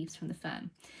shaped leaves from the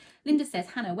fern. Linda says,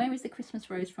 Hannah, where is the Christmas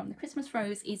rose from? The Christmas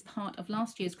rose is part of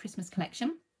last year's Christmas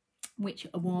collection, which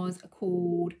was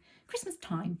called Christmas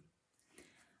Time.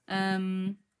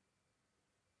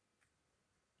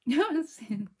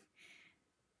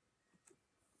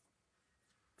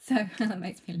 So that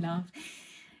makes me laugh.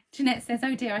 Jeanette says,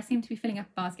 oh dear, I seem to be filling up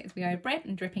a basket as we go, bread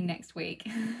and dripping next week.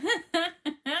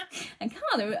 And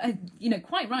Carla, you know,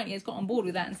 quite rightly has got on board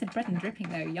with that and said bread and dripping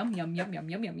though, yum, yum, yum, yum,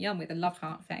 yum, yum, yum, with a love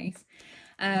heart face.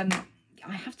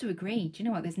 I have to agree. Do you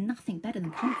know what? There's nothing better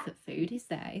than comfort food, is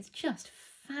there? It's just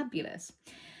fabulous.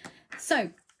 So,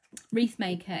 wreath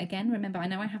maker, again, remember, I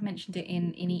know I have mentioned it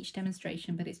in each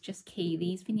demonstration, but it's just key.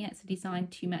 These vignettes are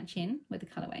designed to match in with the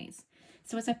colourways.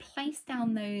 So as I place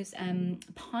down those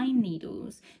pine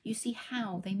needles, you see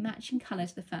how they match in colour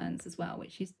to the ferns as well,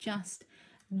 which is just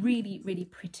really, really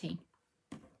pretty.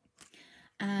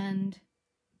 And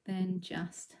then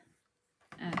just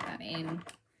add that in.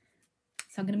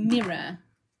 So I'm going to mirror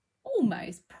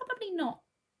almost, probably not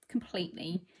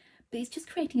completely, but it's just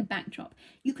creating a backdrop.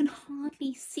 You can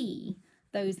hardly see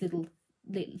those little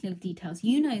details.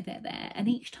 You know they're there, and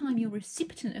each time your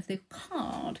recipient of the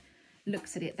card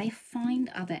looks at it, they find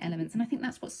other elements. And I think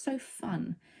that's what's so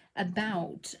fun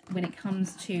about when it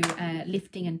comes to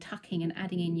lifting and tucking and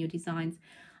adding in your designs.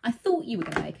 I thought you were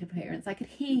going to make an appearance. I could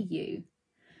hear you.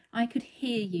 I could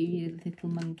hear you, you little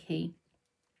monkey.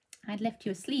 I'd left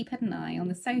you asleep, hadn't I, on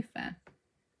the sofa?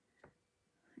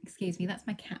 Excuse me, that's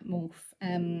my cat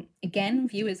Morph. Again,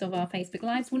 viewers of our Facebook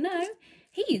Lives will know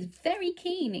he is very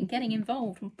keen in getting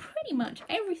involved in pretty much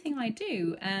everything I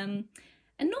do. And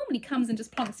normally comes and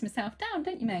just plonks himself down,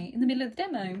 don't you, mate, in the middle of the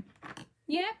demo?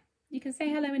 Yeah, you can say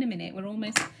hello in a minute. We're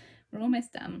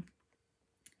almost done.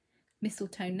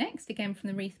 Mistletoe next, again from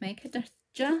the wreath maker.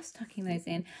 Just tucking those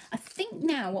in. I think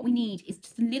now what we need is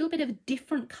just a little bit of a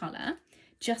different colour,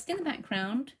 just in the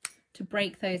background, to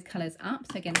break those colours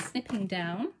up. So again, snipping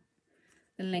down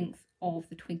the length of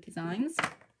the twig designs,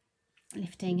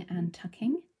 lifting and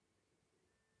tucking,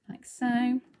 like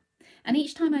so. And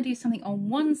each time I do something on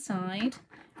one side,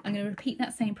 I'm going to repeat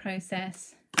that same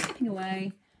process, snipping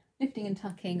away, lifting and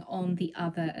tucking on the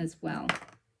other as well.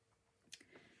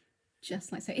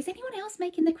 Just like so. Is anyone else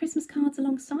making their Christmas cards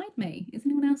alongside me? Has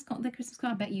anyone else got their Christmas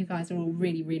card? I bet you guys are all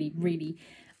really, really, really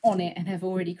on it and have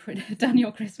already done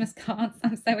your Christmas cards.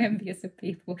 I'm so envious of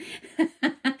people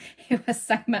who are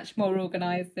so much more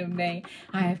organised than me.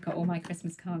 I have got all my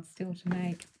Christmas cards still to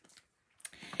make.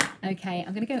 Okay,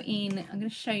 I'm going to go in. I'm going to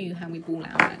show you how we ball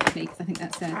out actually, because I think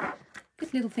that's a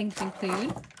good little thing to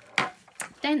include.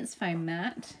 Dense foam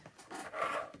mat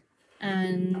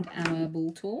and our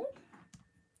ball tool.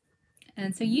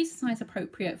 And so use the size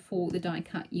appropriate for the die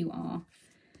cut you are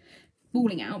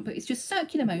balling out, but it's just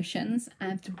circular motions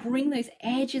and to bring those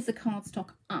edges of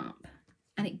cardstock up,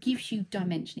 and it gives you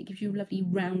dimension. It gives you a lovely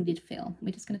rounded feel.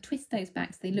 We're just going to twist those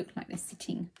back so they look like they're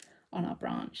sitting on our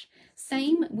branch.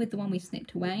 Same with the one we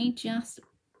snipped away, just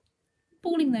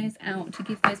balling those out to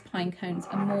give those pine cones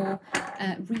a more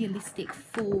realistic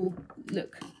full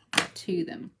look to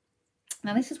them.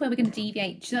 Now this is where we're going to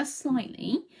deviate just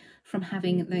slightly from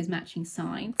having those matching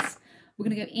sides. We're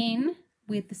going to go in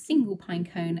with the single pine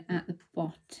cone at the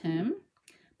bottom,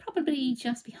 probably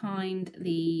just behind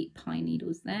the pine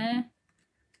needles there,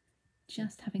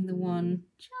 just having the one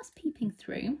just peeping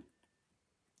through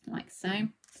like so,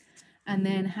 and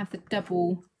then have the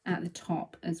double at the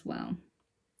top as well,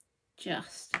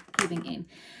 just giving in.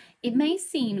 It may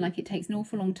seem like it takes an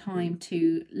awful long time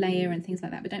to layer and things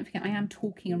like that, but don't forget I am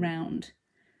talking around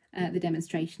the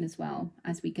demonstration as well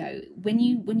as we go. When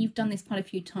you've done this quite a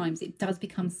few times, it does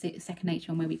become second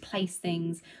nature on where we place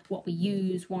things, what we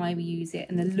use, why we use it,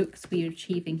 and the looks we are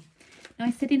achieving. Now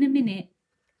I said in a minute.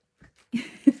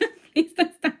 Please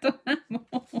don't stand on that,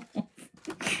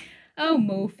 Morph. Oh,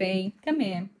 Morphy, come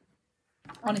here.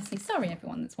 Honestly, sorry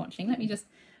everyone that's watching. Let me just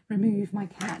remove my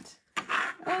cat.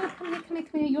 Oh, come here, come here,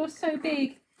 come here. You're so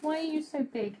big. Why are you so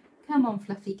big? Come on,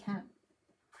 fluffy cat.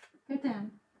 Go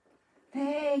down.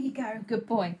 There you go. Good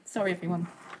boy. Sorry, everyone.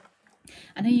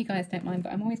 I know you guys don't mind,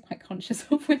 but I'm always quite conscious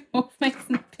of when Morph makes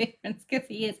an appearance because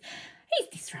he's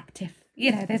disruptive.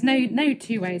 You know, there's no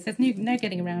two ways. There's no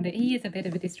getting around it. He is a bit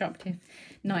of a disruptive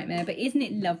nightmare, but isn't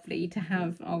it lovely to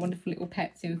have our wonderful little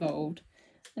pets involved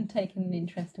and taking an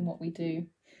interest in what we do?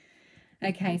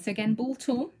 Okay, so again, ball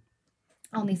tool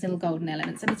on these little golden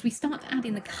elements. And as we start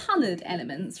adding the coloured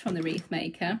elements from the wreath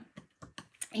maker,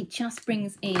 it just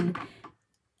brings in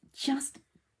just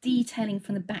detailing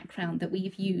from the background that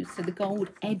we've used. So the gold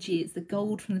edges, the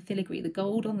gold from the filigree, the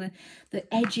gold on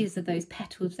the edges of those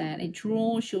petals there. It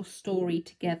draws your story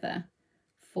together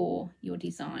for your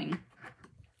design.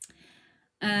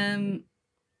 Lynn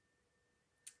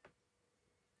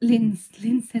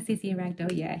says, is he a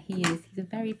ragdoll? Yeah, he is. He's a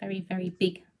very, very, very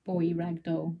big boy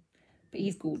ragdoll. But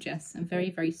he's gorgeous and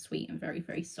very, very sweet and very,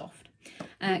 very soft.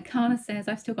 Carla says,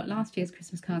 I've still got last year's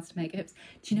Christmas cards to make. Oops.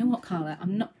 Do you know what, Carla?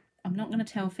 I'm not going to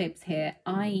tell fibs here.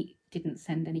 I didn't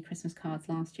send any Christmas cards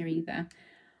last year either.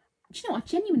 Do you know, I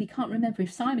genuinely can't remember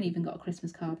if Simon even got a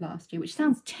Christmas card last year, which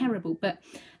sounds terrible, but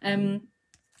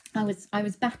I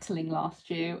was battling last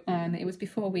year, and it was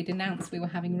before we'd announced we were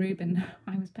having Reuben.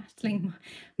 I was battling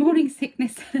morning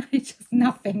sickness, and just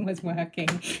nothing was working.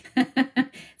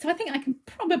 So I think I can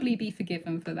probably be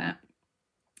forgiven for that.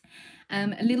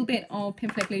 A little bit of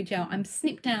Pinflow glue gel. I'm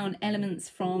snipped down elements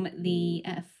from the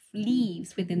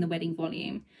leaves within the wedding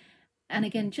volume. And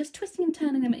again, just twisting and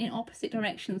turning them in opposite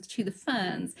directions to the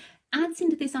ferns adds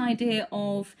into this idea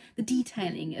of the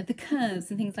detailing of the curves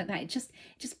and things like that. It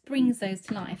just brings those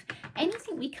to life.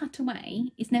 Anything we cut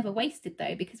away is never wasted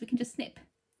though, because we can just snip.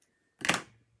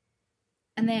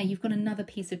 And there you've got another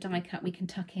piece of die cut we can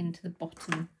tuck into the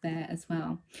bottom there as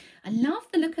well. I love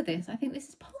the look of this. I think this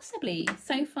is possibly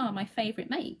so far my favourite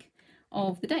make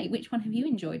of the day. Which one have you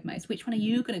enjoyed most? Which one are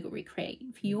you going to recreate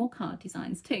for your card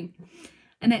designs too?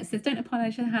 Annette says, don't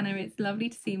apologise, Hannah, it's lovely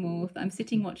to see more. I'm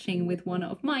sitting watching with one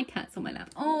of my cats on my lap.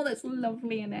 Oh, that's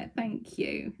lovely, Annette, thank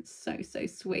you. So, so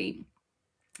sweet.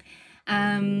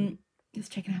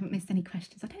 Just checking I haven't missed any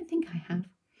questions. I don't think I have.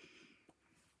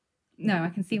 No, I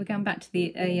can see we're going back to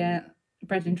the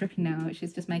bread and dripping now, which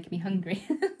is just making me hungry.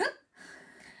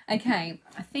 Okay,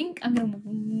 I think I'm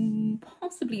going to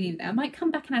possibly leave it there. I might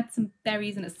come back and add some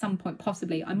berries, and at some point,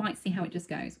 possibly, I might see how it just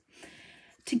goes.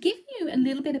 To give you a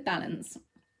little bit of balance,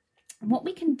 what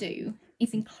we can do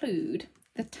is include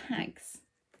the tags.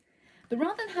 But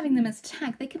rather than having them as a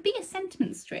tag, they could be a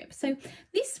sentiment strip. So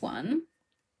this one,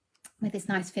 with this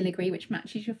nice filigree, which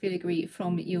matches your filigree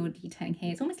from your detailing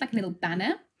here, it's almost like a little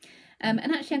banner. And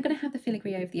actually, I'm going to have the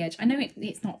filigree over the edge. I know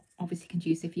it's not obviously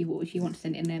conducive if you want to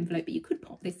send it in an envelope, but you could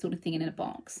pop this sort of thing in a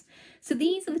box. So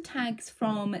these are the tags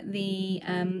from the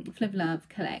Full of Love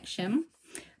collection.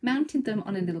 Mounted them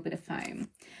on a little bit of foam.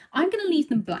 I'm going to leave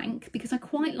them blank because I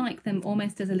quite like them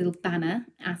almost as a little banner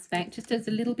aspect, just as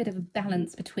a little bit of a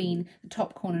balance between the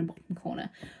top corner and bottom corner.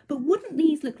 But wouldn't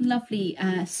these look lovely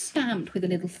stamped with a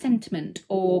little sentiment?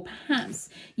 Or perhaps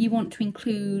you want to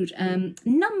include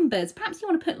numbers. Perhaps you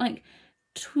want to put like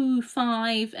 2,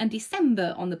 5 and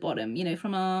December on the bottom, you know,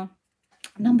 from our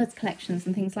numbers collections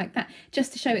and things like that,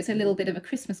 just to show it's a little bit of a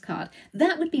Christmas card.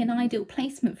 That would be an ideal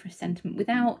placement for a sentiment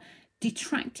without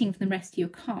detracting from the rest of your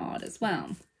card as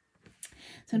well.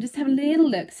 So I'll just have a little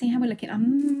look, see how we're looking.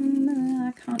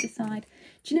 I can't decide.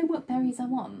 Do you know what berries I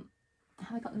want?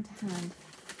 Have I got them to hand?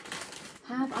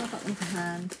 Have I got them to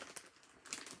hand?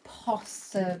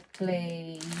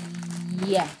 Possibly.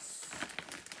 Yes.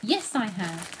 Yes, I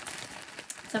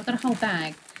have. So I've got a whole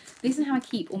bag. This is how I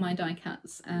keep all my die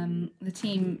cuts. The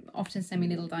team often send me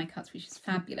little die cuts, which is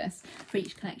fabulous for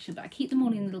each collection, but I keep them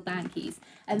all in little baggies,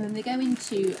 and then they go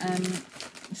into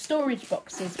storage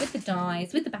boxes with the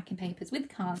dies, with the backing papers, with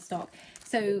the cardstock.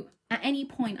 So at any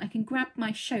point I can grab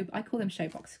my I call them show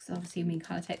boxes because obviously me and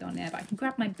Carla take them on there, but I can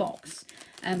grab my box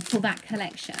for that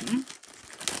collection,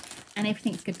 and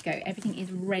everything's good to go. Everything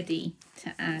is ready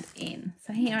to add in.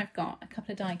 So here I've got a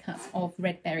couple of die cuts of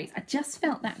red berries. I just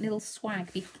felt that little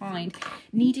swag behind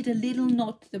needed a little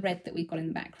nod to the red that we've got in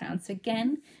the background. So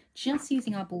again, just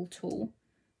using our ball tool,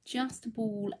 just to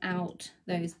ball out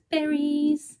those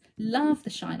berries. Love the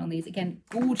shine on these. Again,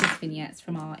 gorgeous vignettes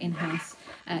from our in-house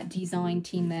design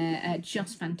team there.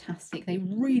 Just fantastic. They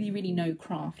really, really know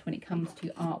craft when it comes to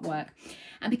artwork.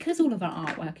 And because all of our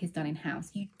artwork is done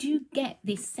in-house, you do get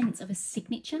this sense of a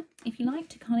signature, if you like,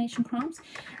 to Carnation Crafts.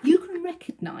 You can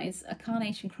recognise a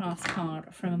Carnation Crafts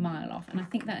card from a mile off, and I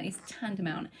think that is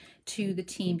tantamount to the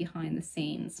team behind the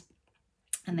scenes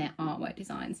and their artwork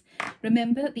designs.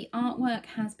 Remember, the artwork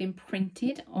has been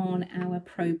printed on our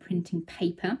Pro printing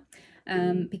paper.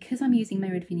 Because I'm using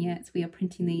mirrored vignettes, we are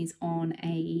printing these on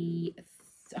a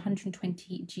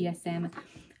 120 GSM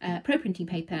Pro printing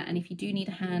paper. And if you do need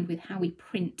a hand with how we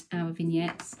print our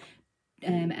vignettes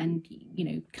and you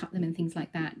know, cut them and things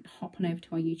like that, hop on over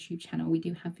to our YouTube channel. We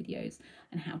do have videos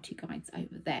and how-to guides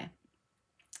over there.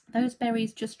 Those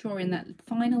berries just draw in that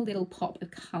final little pop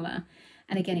of colour.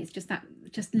 And again, it's just that,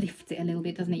 just lifts it a little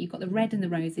bit, doesn't it? You've got the red and the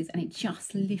roses, and it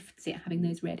just lifts it, having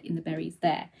those red in the berries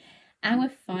there. Our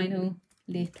final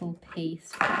little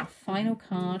piece, our final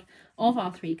card of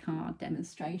our 3-card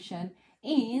demonstration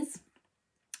is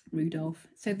Rudolph.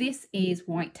 So this is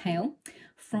Whitetail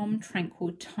from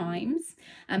Tranquil Times.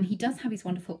 He does have his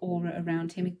wonderful aura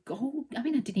around him. Gold, I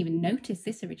mean, I didn't even notice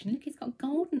this originally. Look, he's got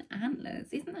golden antlers.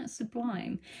 Isn't that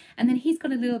sublime? And then he's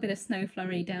got a little bit of snow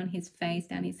flurry down his face,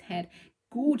 down his head.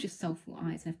 Gorgeous soulful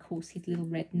eyes, and of course his little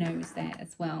red nose there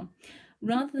as well.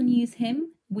 Rather than use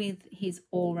him with his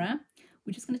aura,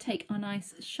 we're just going to take our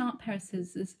nice sharp pair of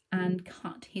scissors and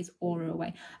cut his aura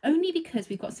away. Only because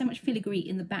we've got so much filigree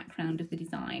in the background of the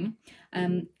design.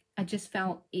 I just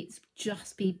felt it's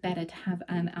just be better to have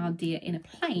our deer in a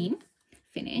plain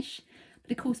finish.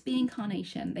 But of course, being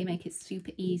carnation, they make it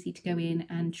super easy to go in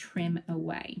and trim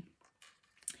away.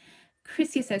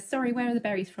 Christia says, sorry, where are the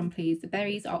berries from, please? The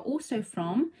berries are also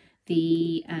from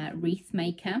the Wreath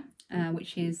Maker,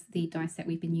 which is the die set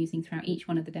we've been using throughout each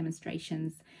one of the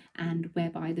demonstrations, and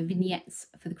whereby the vignettes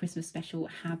for the Christmas special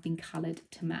have been coloured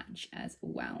to match as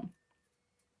well.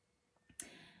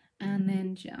 And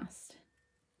then just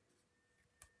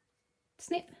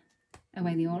snip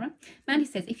away the aura. Mandy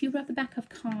says, if you rub the back of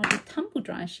card with tumble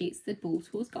dryer sheets, the ball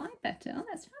tools glide better. Oh,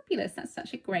 that's fabulous. That's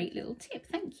such a great little tip.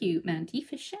 Thank you, Mandy,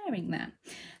 for sharing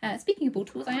that. Speaking of ball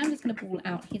tools, I am just going to ball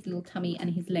out his little tummy and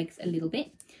his legs a little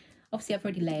bit. Obviously, I've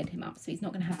already layered him up, so he's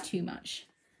not going to have too much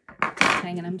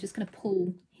thing. And I'm just going to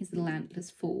pull his little antlers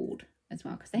forward as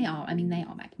well, because they are, I mean, they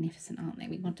are magnificent, aren't they?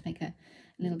 We want to make a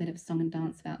little bit of a song and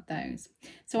dance about those.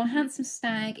 So our handsome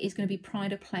stag is going to be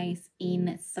pride of place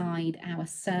inside our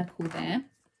circle there.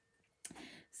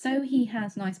 So he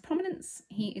has nice prominence.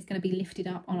 He is going to be lifted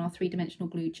up on our three-dimensional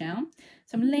glue gel.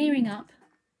 So I'm layering up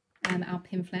our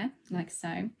pin flare like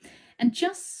so. And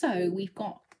just so we've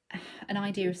got an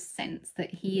idea of sense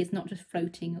that he is not just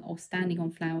floating or standing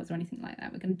on flowers or anything like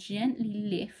that, we're going to gently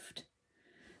lift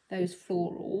those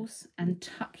florals and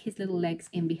tuck his little legs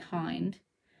in behind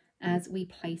as we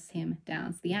place him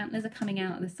down. So the antlers are coming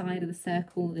out at the side of the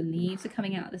circle, the leaves are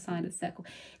coming out at the side of the circle.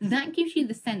 That gives you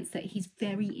the sense that he's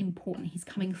very important. He's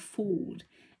coming forward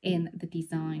in the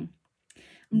design.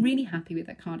 I'm really happy with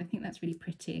that card. I think that's really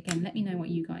pretty. Again, let me know what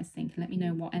you guys think, and let me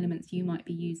know what elements you might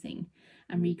be using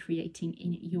and recreating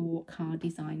in your card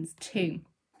designs too.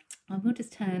 I will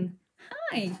just turn,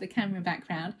 hi, the camera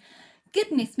background.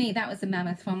 Goodness me, that was a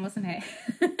mammoth one, wasn't it?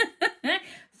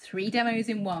 3 demos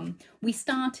in one. We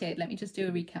started, let me just do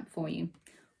a recap for you,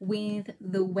 with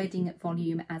the wedding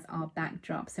volume as our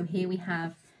backdrop. So here we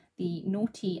have the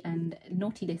naughty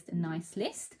list and nice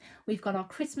list. We've got our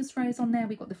Christmas rose on there.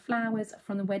 We've got the flowers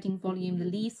from the wedding volume, the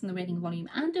leaves from the wedding volume,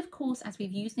 and of course, as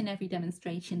we've used in every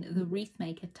demonstration, the Wreath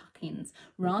Maker tuck-ins.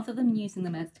 Rather than using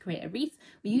them as to create a wreath,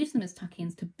 we use them as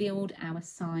tuck-ins to build our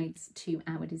sides to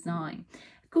our design.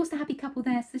 Of course, the happy couple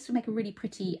there, so this will make a really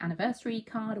pretty anniversary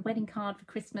card, a wedding card for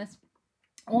Christmas.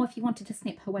 Or if you wanted to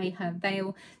snip away her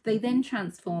veil, they then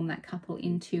transform that couple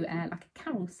into like a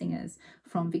carol singers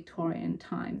from Victorian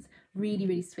times. Really,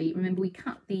 really sweet. Remember, we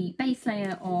cut the base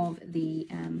layer of the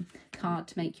card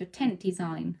to make your tent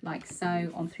design like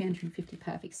so on 350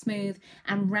 perfect smooth,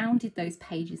 and rounded those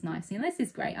pages nicely. And this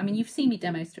is great. I mean, you've seen me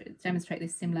demonstrate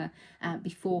this similar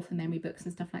before for memory books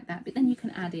and stuff like that, but then you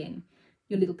can add in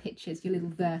your little pictures, your little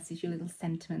verses, your little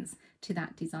sentiments to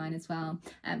that design as well.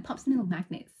 Pop some little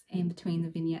magnets in between the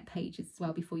vignette pages as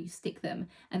well before you stick them,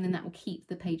 and then that will keep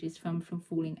the pages from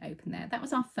falling open there. That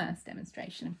was our first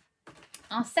demonstration.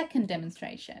 Our second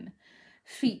demonstration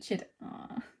featured,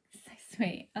 so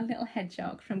sweet, a little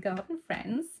hedgehog from Garden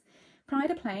Friends,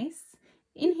 Pride of Place.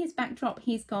 In his backdrop,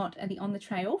 he's got the On the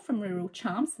Trail from Rural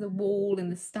Charms, so the wall and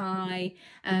the sty,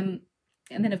 and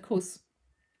then of course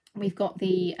we've got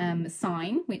the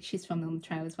sign, which is from On the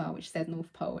Trail as well, which says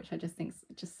North Pole, which I just think is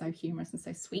just so humorous and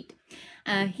so sweet.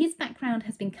 His background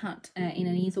has been cut in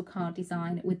an easel card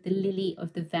design with the Lily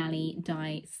of the Valley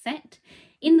die set.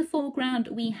 In the foreground,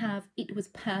 we have It Was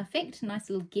Perfect, nice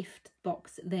little gift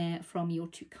box there from Your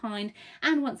Too Kind.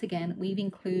 And once again, we've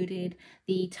included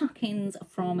the tuck-ins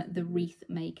from the Wreath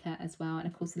Maker as well. And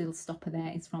of course, the little stopper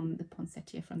there is from the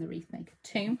poinsettia from the Wreath Maker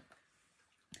too.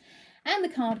 And the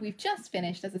card we've just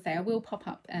finished, as I say, I will pop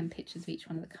up pictures of each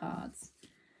one of the cards.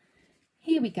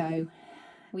 Here we go.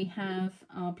 We have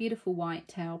our beautiful white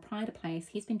tail, Pride of Place.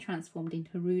 He's been transformed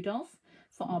into Rudolph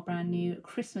for our brand new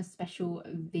Christmas special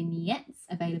vignettes,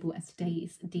 available as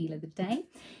today's deal of the day.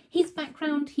 His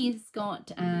background, he's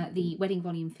got the wedding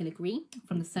volume filigree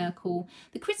from the circle,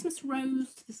 the Christmas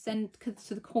rose to the centre,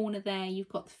 to the corner there. You've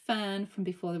got the fern from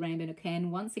Before the Rainbow Nook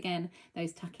In. Once again,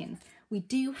 those tuck-ins. We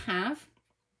do have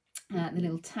the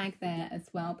little tag there as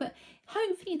well, but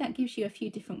hopefully that gives you a few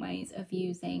different ways of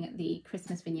using the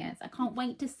Christmas vignettes. I can't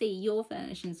wait to see your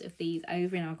versions of these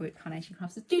over in our group Carnation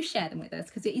Crafts, so do share them with us,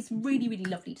 because it is really, really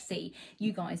lovely to see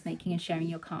you guys making and sharing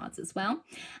your cards as well.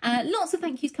 Lots of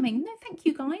thank yous coming. No, thank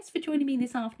you guys for joining me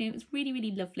this afternoon. It was really,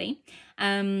 really lovely.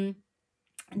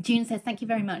 June says, thank you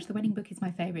very much. The wedding book is my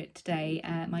favourite today.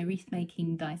 My wreath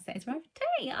making die set is arrived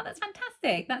today. Oh, that's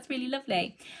fantastic. That's really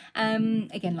lovely.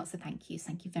 Again, lots of thank yous.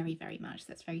 Thank you very, very much.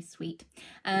 That's very sweet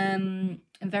and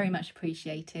very much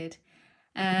appreciated.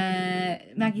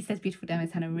 Maggie says, beautiful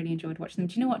demos, Hannah, really enjoyed watching them.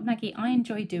 Do you know what, Maggie? I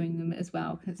enjoy doing them as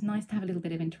well, because it's nice to have a little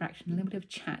bit of interaction, a little bit of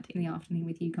chat in the afternoon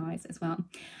with you guys as well.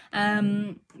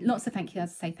 Lots of thank you,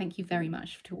 as I say, thank you very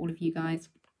much to all of you guys.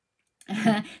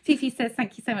 Fifi says,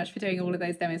 thank you so much for doing all of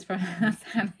those demos for us,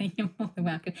 Hannah. You're more than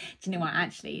welcome. Do you know what?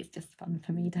 Actually, it's just fun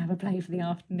for me to have a play for the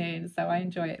afternoon, so I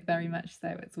enjoy it very much so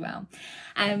as well.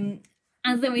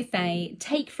 As I always say,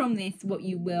 take from this what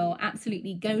you will.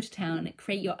 Absolutely go to town,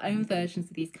 create your own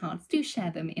versions of these cards. Do share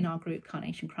them in our group,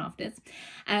 Carnation Crafters.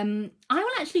 I will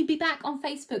actually be back on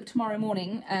Facebook tomorrow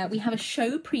morning. We have a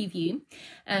show preview.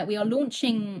 We are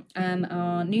launching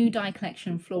our new die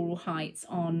collection, Floral Heights,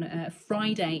 on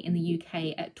Friday in the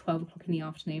UK at 12 o'clock in the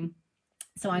afternoon.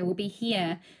 So I will be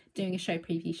here doing a show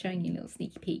preview, showing you little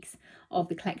sneaky peeks of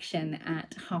the collection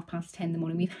at 10:30 in the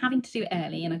morning. We're having to do it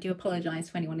early, and I do apologise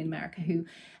for anyone in America who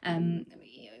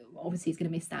obviously is going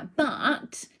to miss that.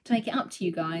 But to make it up to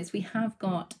you guys, we have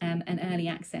got an early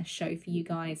access show for you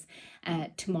guys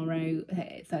tomorrow,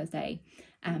 Thursday.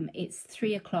 It's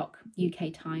 3 o'clock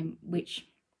UK time, which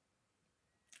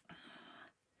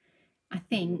I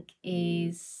think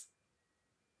is...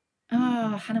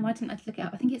 Hannah, why didn't I look it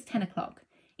up? I think it's 10 o'clock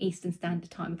Eastern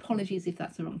Standard Time. Apologies if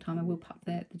that's the wrong time. I will pop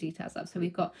the details up. So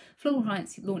we've got Floral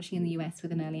Heights launching in the US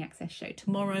with an early access show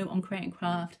tomorrow on Create and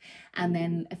Craft, and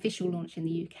then official launch in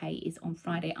the UK is on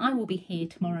Friday. I will be here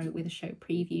tomorrow with a show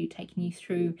preview, taking you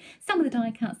through some of the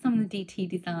die cuts, some of the DT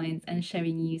designs, and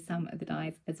showing you some of the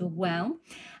dies as well.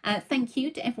 Thank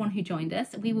you to everyone who joined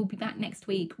us. We will be back next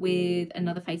week with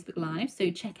another Facebook Live, so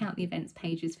check out the events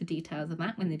pages for details of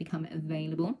that when they become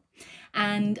available.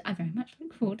 And I very much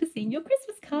look forward to seeing your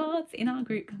Christmas cards in our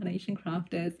group, Carnation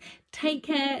Crafters. Take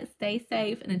care, stay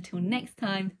safe, and until next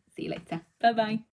time, see you later. Bye bye.